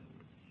night.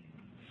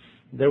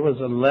 There was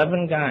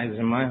 11 guys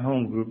in my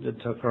home group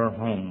that took her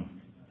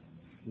home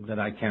that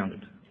I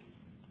counted.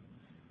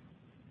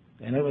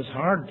 And it was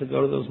hard to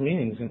go to those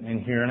meetings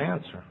and hear an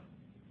answer.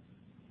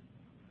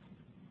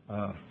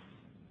 God,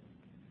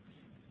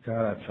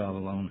 I felt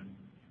alone.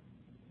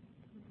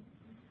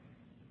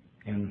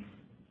 And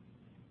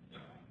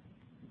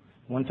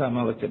one time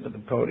I looked up at the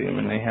podium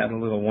and they had a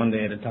little one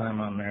day at a time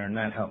on there, and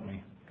that helped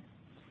me.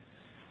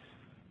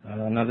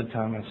 Another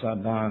time I saw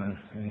Don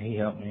and he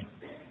helped me.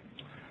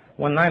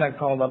 One night I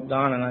called up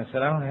Don and I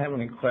said, I don't have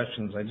any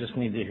questions, I just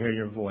need to hear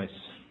your voice.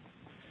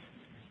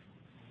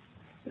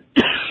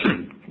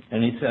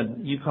 And he said,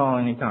 you call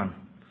anytime.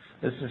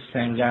 This is the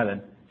same guy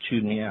that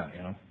chewed me out,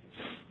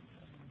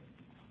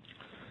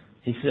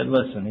 He said,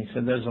 listen, he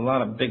said, there's a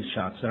lot of big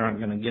shots that aren't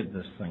going to get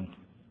this thing.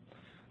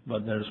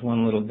 But there's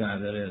one little guy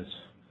that is.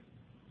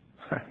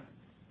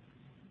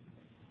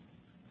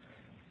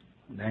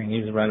 Dang,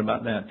 he was right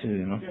about that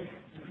too,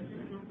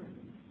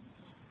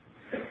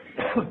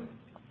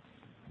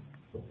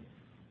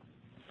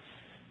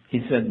 He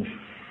said,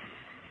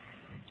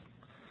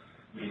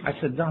 I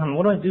said, Don,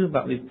 what do I do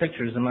about these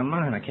pictures in my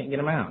mind? I can't get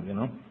them out,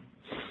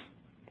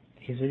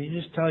 He said, you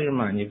just tell your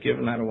mind, you've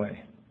given that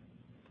away.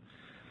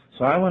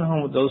 So I went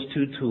home with those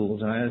two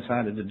tools, and I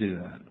decided to do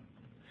that.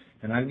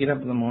 And I'd get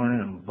up in the morning,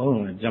 and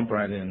boom, I'd jump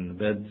right in. The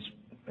bed's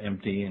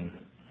empty, and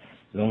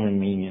it's only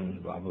me,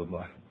 and blah, blah,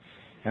 blah.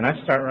 And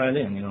I'd start right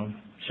in,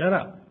 Shut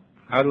up.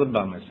 I live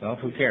by myself.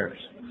 Who cares?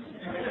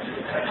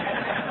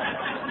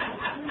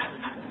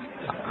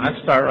 I'd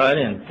start right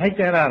in. Take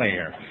that out of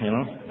here,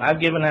 I've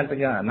given that to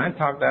God. And I'd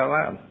talk out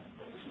loud.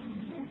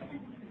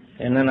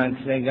 And then I'd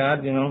say,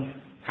 God,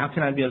 how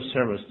can I be of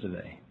service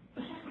today?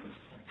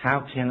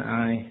 How can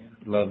I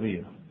love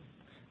you?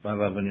 By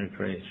loving your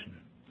creation.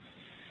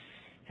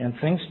 And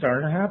things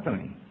started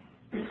happening.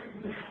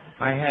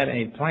 I had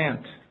a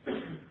plant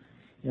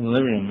in the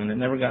living room, and it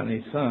never got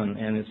any sun,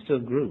 and it still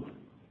grew.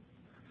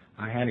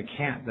 I had a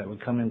cat that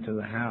would come into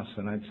the house,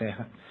 and I'd say,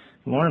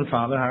 good morning,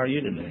 Father, how are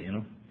you today,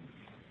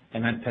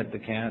 And I'd pet the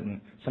cat,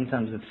 and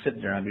sometimes it'd sit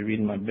there. I'd be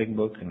reading my big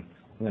book, and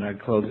then I'd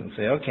close it and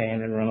say, okay,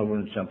 and then run over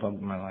and jump up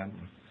in my lap.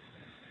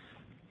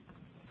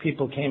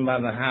 People came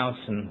by the house,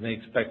 and they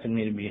expected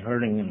me to be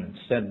hurting, and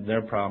instead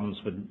their problems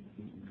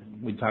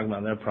we'd talk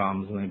about their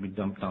problems, and they'd be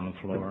dumped on the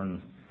floor,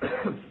 and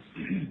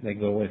they'd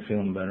go away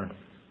feeling better.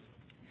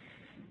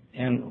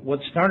 And what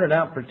started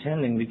out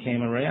pretending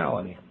became a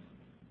reality.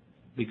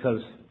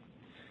 Because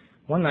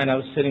one night I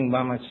was sitting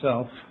by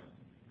myself,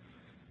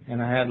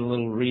 and I had a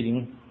little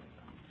reading,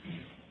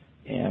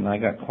 and I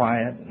got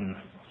quiet and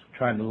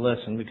tried to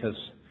listen because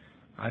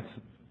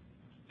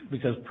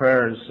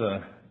prayer is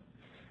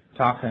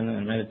talking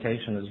and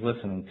meditation is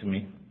listening to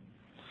me.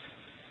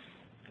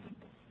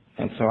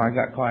 And so I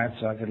got quiet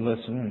so I could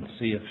listen and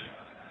see if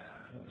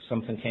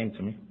something came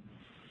to me.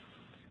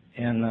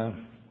 And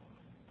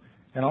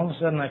all of a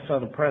sudden I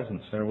felt a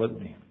presence there with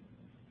me.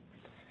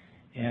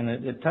 And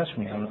it touched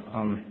me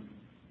on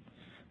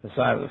the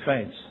side of the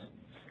face,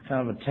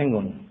 kind of a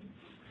tingling.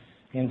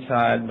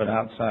 Inside, but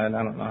outside,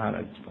 I don't know how to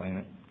explain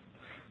it.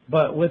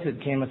 But with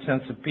it came a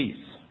sense of peace.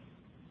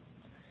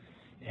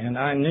 And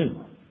I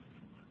knew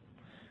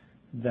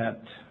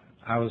that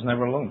I was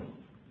never alone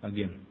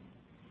again.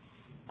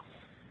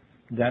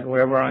 That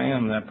wherever I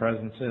am, that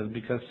presence is.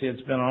 Because, see,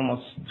 it's been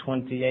almost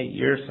 28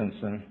 years since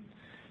then,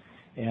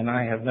 and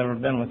I have never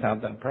been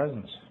without that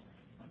presence.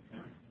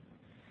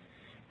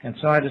 And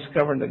so I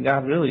discovered that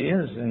God really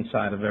is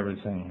inside of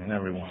everything and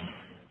everyone.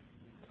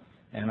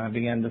 And I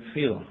began to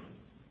feel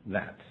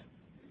that.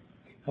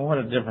 And what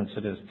a difference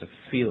it is to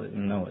feel it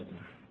and know it.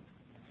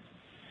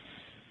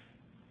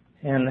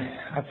 And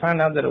I found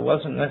out that it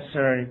wasn't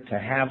necessary to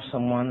have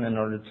someone in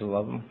order to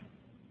love them.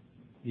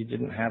 You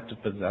didn't have to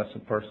possess a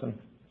person.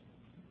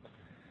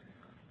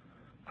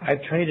 I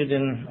traded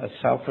in a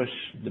selfish,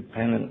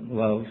 dependent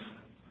love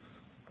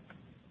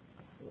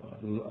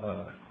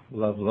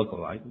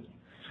lookalike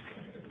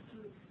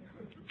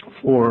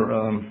for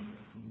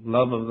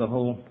love of the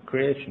whole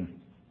creation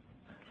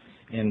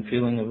and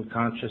feeling of a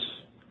conscious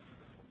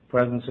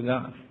presence of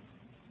God.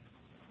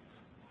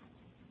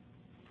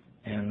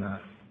 And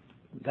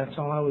that's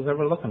all I was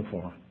ever looking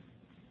for.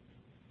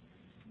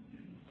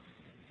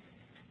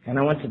 And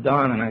I went to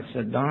Don and I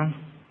said, Don,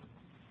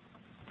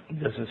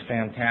 this is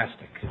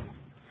fantastic.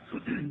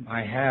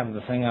 I have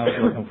the thing I was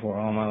looking for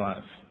all my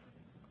life.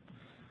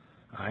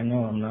 I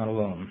know I'm not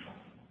alone,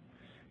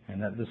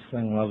 and that this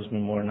thing loves me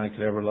more than I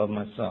could ever love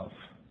myself.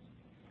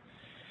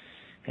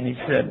 And he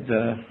said,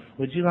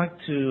 would you like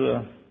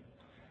to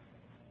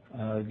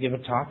give a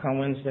talk on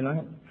Wednesday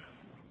night?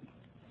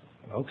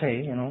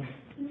 Okay,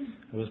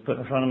 it was put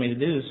in front of me to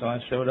do, so I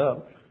showed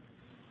up.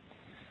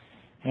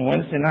 And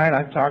Wednesday night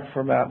I talked for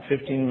about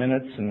 15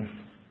 minutes and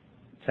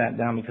sat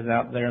down because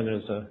out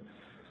there's a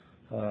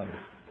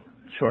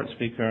short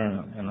speaker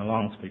and a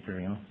long speaker,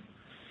 And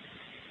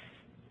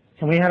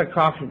we had a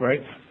coffee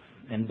break,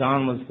 and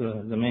Don was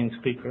the main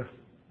speaker.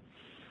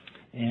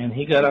 And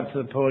he got up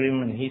to the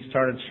podium and he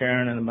started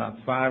sharing, and about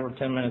 5 or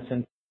 10 minutes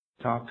into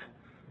the talk,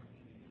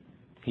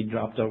 he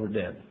dropped over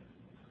dead.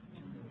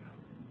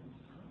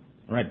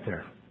 Right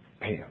there.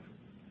 Bam.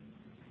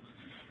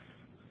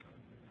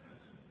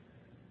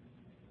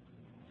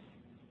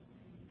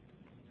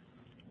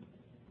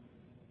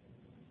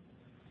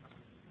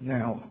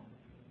 Now,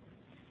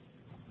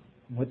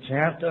 what you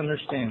have to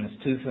understand is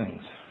two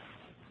things.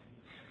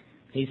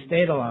 He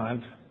stayed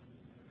alive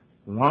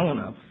long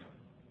enough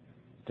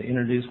to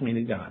introduce me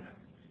to God.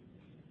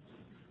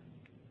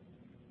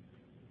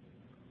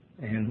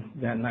 And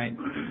that night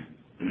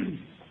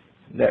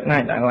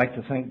I like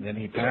to think that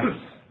he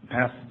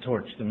passed the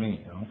torch to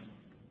me,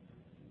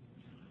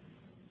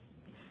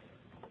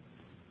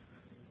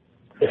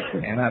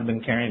 And I've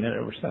been carrying it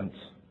ever since.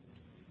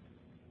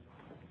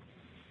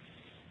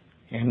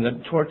 And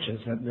the torch is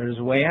that there's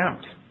a way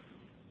out.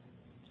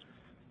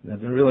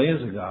 That there really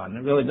is a God, and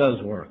it really does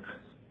work.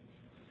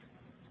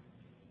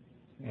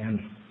 And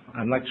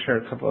I'd like to share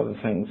a couple other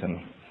things. And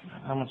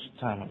how much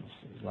time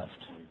is left?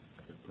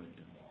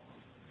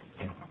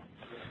 Okay.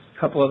 A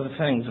couple other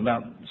things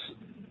about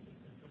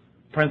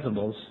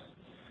principles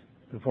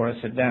before I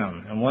sit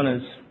down. And one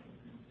is,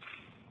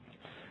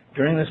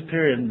 during this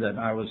period that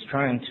I was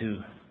trying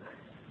to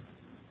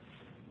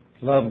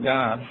love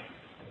God,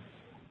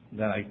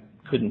 that I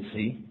couldn't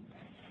see,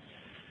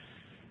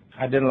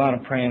 I did a lot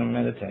of praying and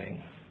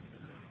meditating,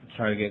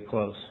 try to get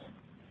close.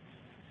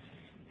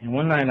 And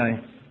one night I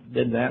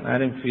did that and I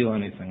didn't feel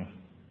anything.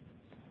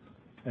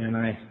 And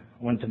I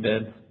went to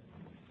bed,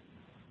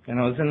 and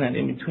I was in that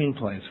in-between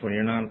place where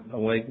you're not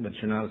awake but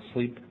you're not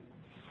asleep.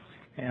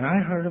 And I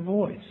heard a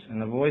voice,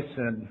 and the voice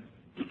said,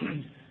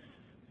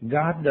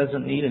 God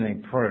doesn't need any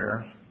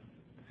prayer.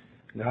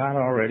 God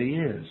already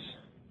is.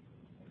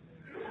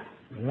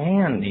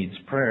 Man needs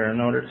prayer in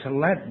order to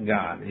let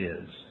God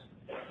is.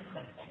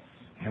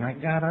 And I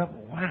got up,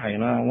 wow,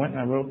 I went and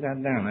I wrote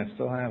that down. I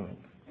still have it.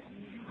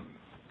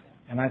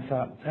 And I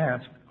thought,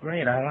 that's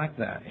great, I like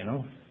that,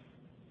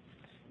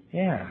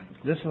 Yeah,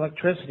 this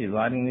electricity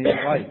lighting these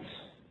lights,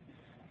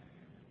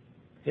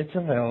 it's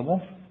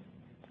available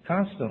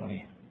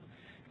constantly.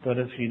 But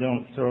if you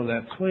don't throw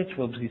that switch,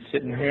 we'll be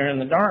sitting here in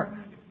the dark.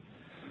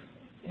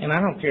 And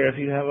I don't care if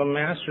you have a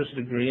master's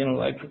degree in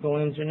electrical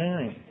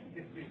engineering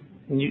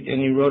and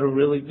you wrote a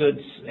really good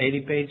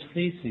 80-page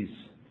thesis.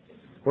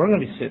 We're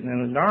going to be sitting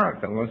in the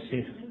dark unless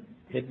you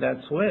hit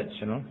that switch,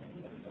 And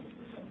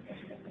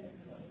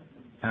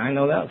I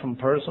know that from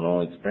personal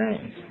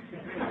experience.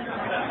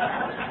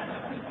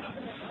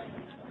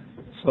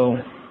 So,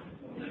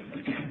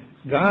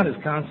 God is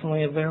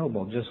constantly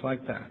available, just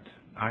like that.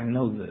 I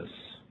know this.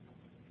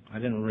 I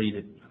didn't read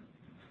it.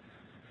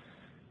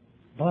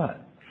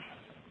 But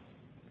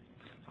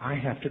I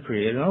have to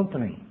create an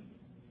opening.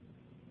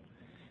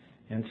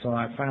 And so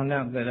I found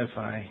out that if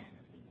I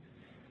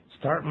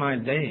start my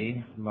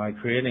day by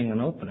creating an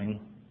opening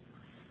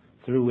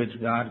through which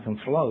God can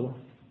flow,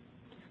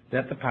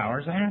 that the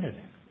power's added.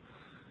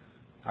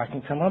 I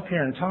can come up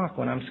here and talk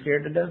when I'm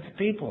scared to death of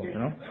people,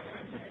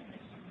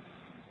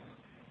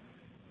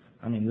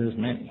 I mean, there's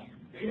many.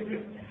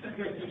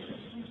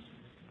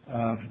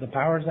 The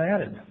power's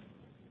added.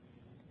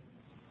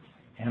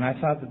 And I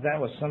thought that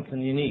was something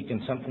unique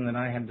and something that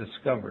I had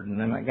discovered. And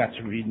then I got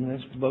to reading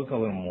this book a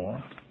little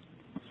more.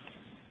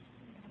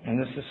 And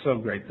this is so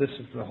great. This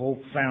is the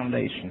whole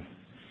foundation.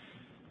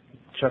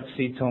 Chuck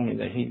C. told me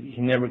that he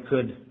never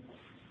could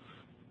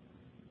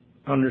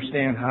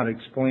understand how to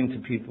explain to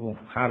people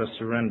how to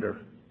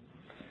surrender.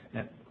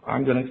 And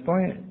I'm going to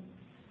explain it.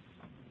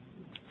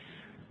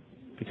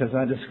 Because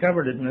I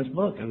discovered it in this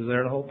book. It was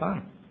there the whole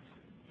time.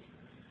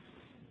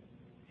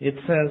 It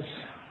says,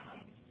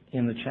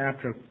 in the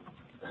chapter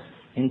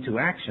Into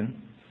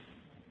Action,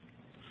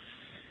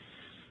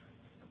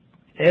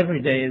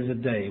 every day is a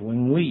day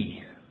when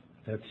we,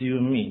 that's you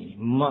and me,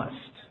 must,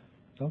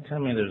 don't tell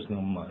me there's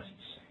no musts,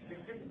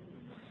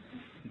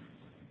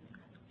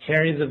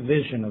 carry the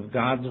vision of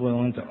God's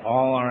will into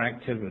all our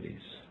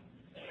activities.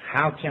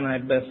 How can I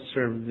best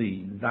serve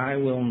thee? Thy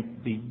will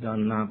be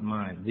done, not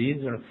mine.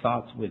 These are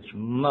thoughts which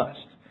must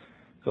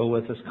go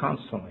with us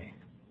constantly.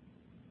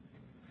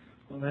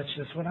 Well, that's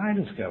just what I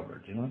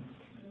discovered, you know.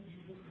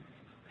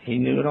 He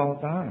knew it all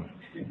the time.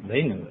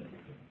 They knew it.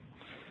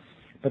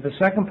 But the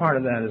second part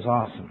of that is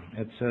awesome.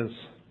 It says,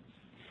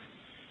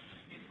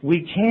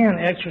 we can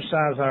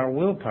exercise our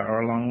willpower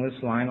along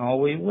this line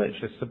all we wish.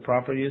 It's the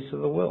proper use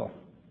of the will.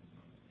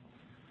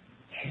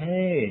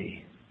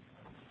 Hey.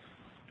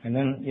 And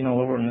then, you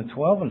know, over in the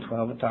 12 and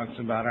 12, it talks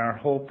about our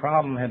whole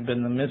problem had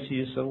been the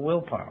misuse of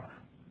willpower.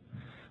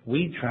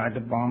 We tried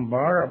to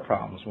bombard our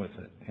problems with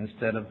it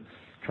instead of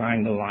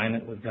trying to line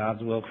it with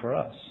God's will for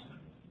us.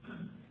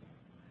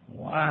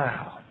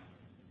 Wow.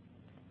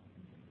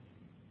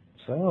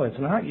 So it's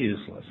not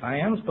useless. I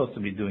am supposed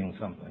to be doing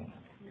something.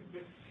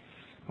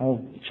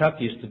 Oh, Chuck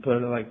used to put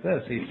it like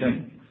this. He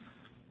said,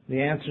 the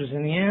answer's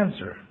in the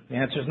answer. The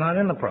answer's not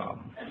in the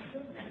problem.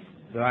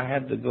 So I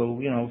had to go,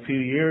 you know, a few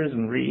years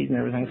and read and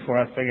everything before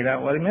I figured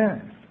out what he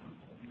meant.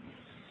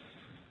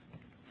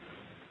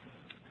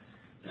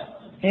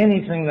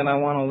 Anything that I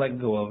want to let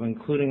go of,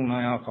 including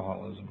my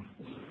alcoholism,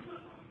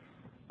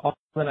 all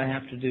that I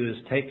have to do is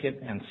take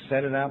it and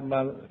set it out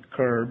by the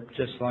curb,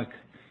 just like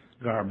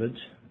garbage,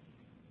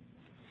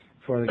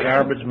 for the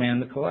garbage man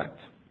to collect.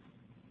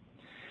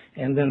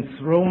 And then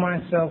throw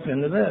myself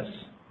into this.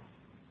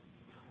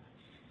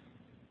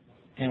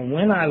 And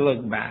when I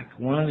look back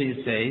one of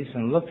these days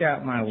and look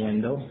out my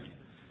window,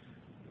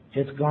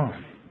 it's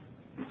gone.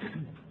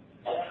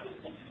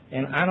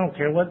 And I don't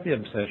care what the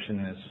obsession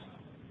is.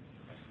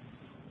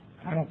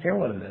 I don't care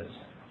what it is.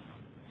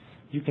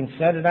 You can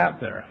set it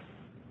out there.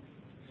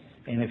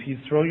 And if you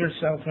throw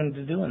yourself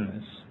into doing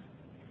this,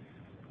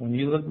 when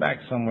you look back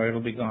somewhere,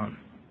 it'll be gone.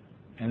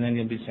 And then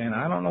you'll be saying,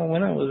 I don't know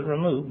when it was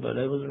removed, but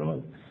it was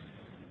removed.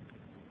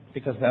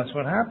 Because that's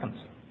what happens.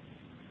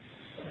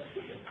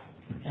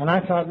 And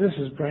I thought, this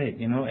is great.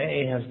 You know,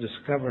 AA has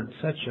discovered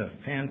such a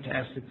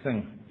fantastic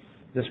thing,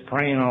 this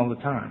praying all the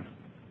time.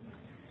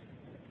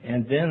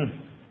 And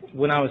then,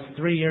 when I was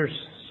 3 years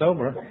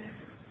sober,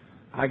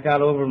 I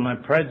got over my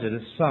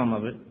prejudice, some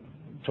of it,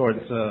 towards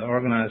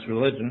organized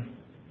religion.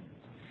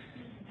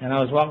 And I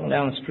was walking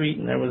down the street,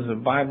 and there was a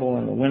Bible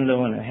in the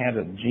window, and it had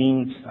a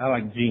jeans. I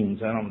like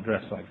jeans. I don't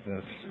dress like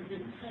this.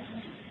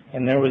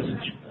 And there was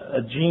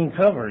a jean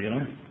cover, you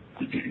know.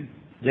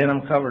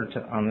 Denim cover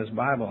on this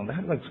Bible, and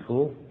that looks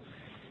cool.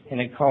 And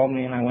it called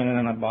me, and I went in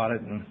and I bought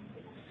it,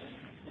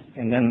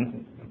 and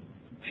then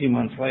a few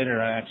months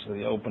later, I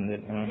actually opened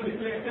it. You know.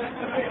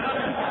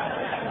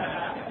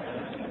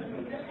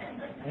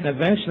 And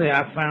eventually,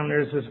 I found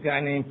there's this guy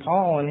named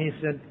Paul, and he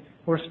said,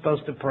 we're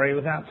supposed to pray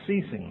without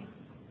ceasing.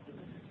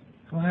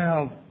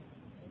 Well,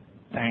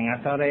 dang,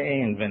 I thought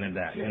AA invented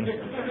that. You know?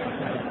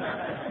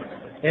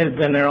 It had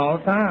been there all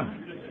the time.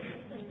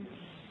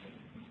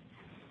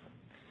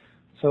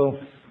 So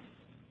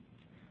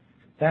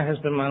that has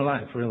been my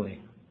life,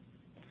 really.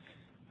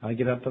 I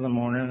get up in the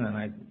morning and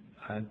I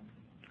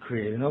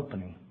create an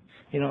opening.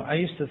 You know, I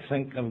used to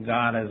think of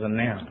God as a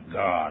noun,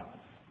 God.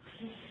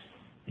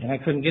 And I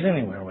couldn't get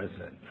anywhere with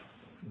it.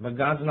 But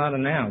God's not a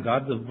noun.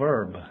 God's a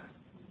verb,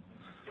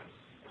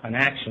 an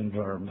action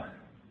verb.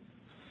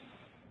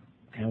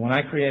 And when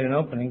I create an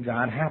opening,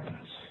 God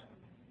happens.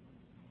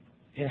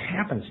 It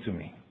happens to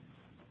me.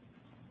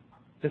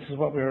 This is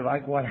what we were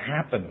like, what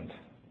happened.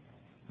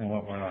 And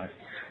what we're like.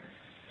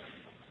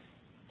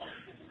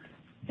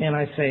 And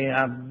I say,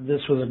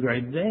 this was a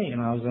great day,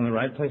 and I was in the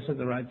right place at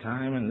the right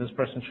time, and this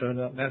person showed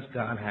up. That's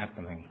God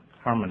happening,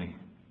 harmony.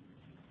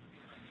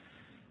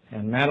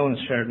 And Madeline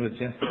shared with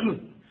you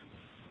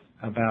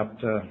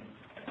about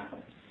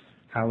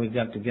how we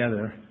got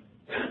together,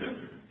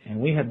 and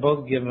we had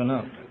both given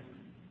up.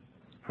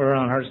 Her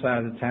on her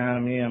side of the town,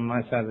 and me on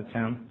my side of the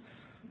town.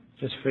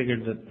 Just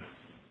figured that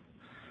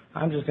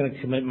I'm just going to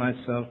commit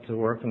myself to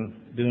working,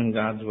 doing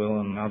God's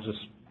will, and I'll just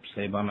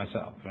stay by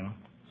myself, you know.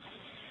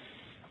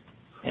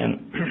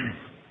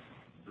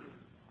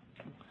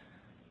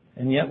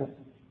 And yet,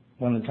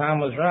 when the time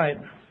was right,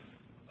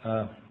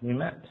 we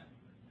met.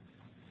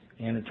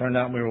 And it turned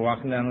out we were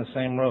walking down the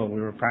same road.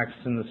 We were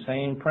practicing the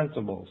same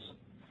principles.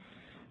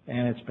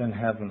 And it's been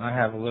heaven. I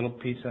have a little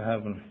piece of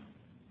heaven.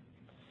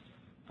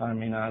 I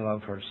mean, I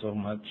love her so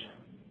much.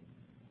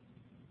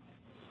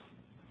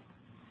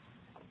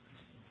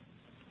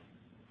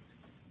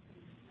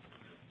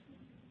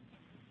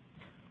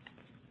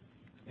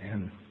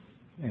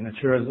 And it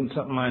sure isn't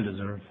something I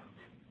deserve.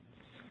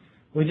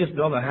 We just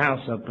built a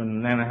house up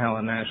in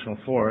Nantahala National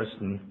Forest,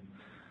 and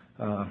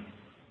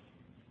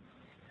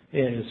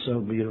it is so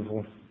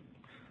beautiful.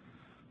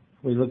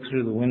 We looked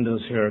through the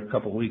windows here a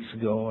couple weeks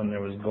ago, and there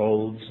was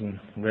golds and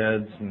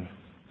reds and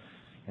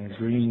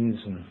greens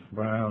and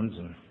browns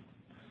and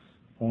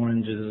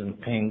oranges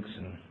and pinks,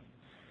 and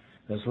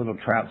this little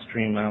trout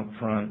stream out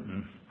front,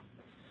 and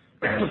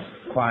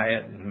it's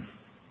quiet, and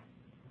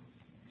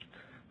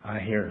I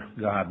hear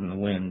God in the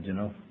wind, you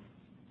know.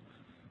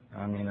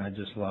 I mean, I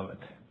just love it.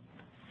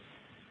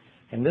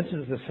 And this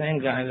is the same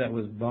guy that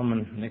was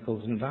bumming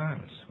nickels and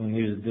dimes when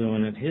he was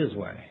doing it his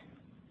way.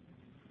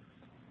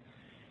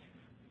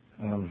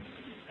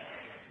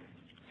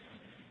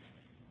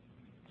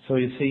 So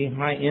you see,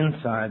 my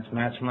insides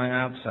match my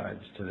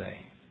outsides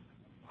today.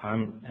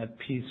 I'm at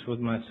peace with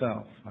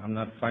myself. I'm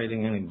not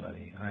fighting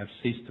anybody. I have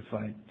ceased to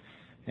fight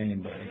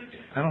anybody.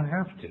 I don't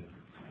have to.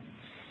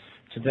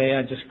 Today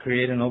I just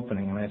create an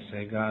opening and I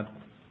say, God,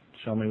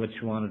 show me what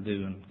you want to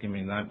do and give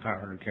me thy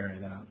power to carry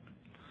it out.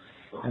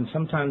 And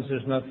sometimes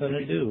there's nothing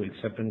to do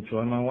except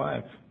enjoy my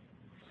wife.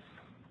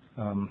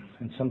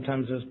 And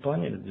sometimes there's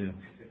plenty to do.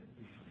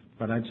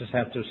 But I just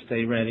have to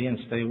stay ready and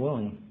stay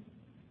willing.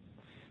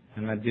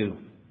 And I do.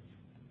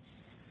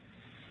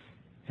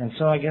 And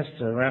so I guess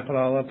to wrap it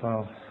all up,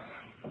 I'll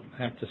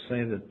have to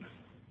say that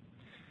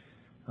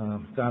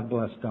God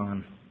bless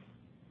Don.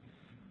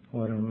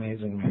 What an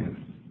amazing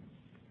man.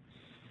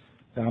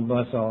 God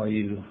bless all of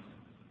you.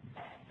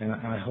 And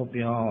I hope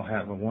you all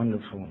have a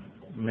wonderful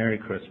Merry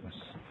Christmas.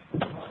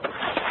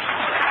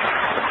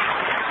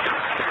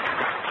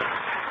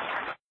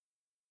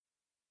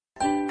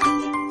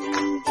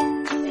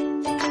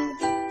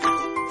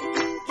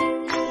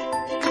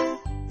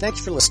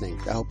 Thanks for listening.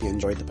 I hope you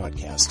enjoyed the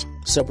podcast.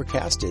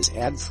 Sobercast is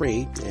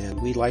ad-free, and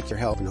we'd like your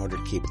help in order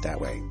to keep it that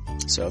way.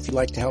 So if you'd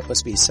like to help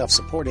us be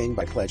self-supporting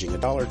by pledging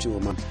 $1 or $2 a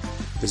month,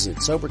 visit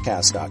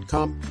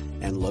Sobercast.com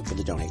and look for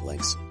the donate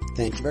links.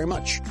 Thank you very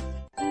much.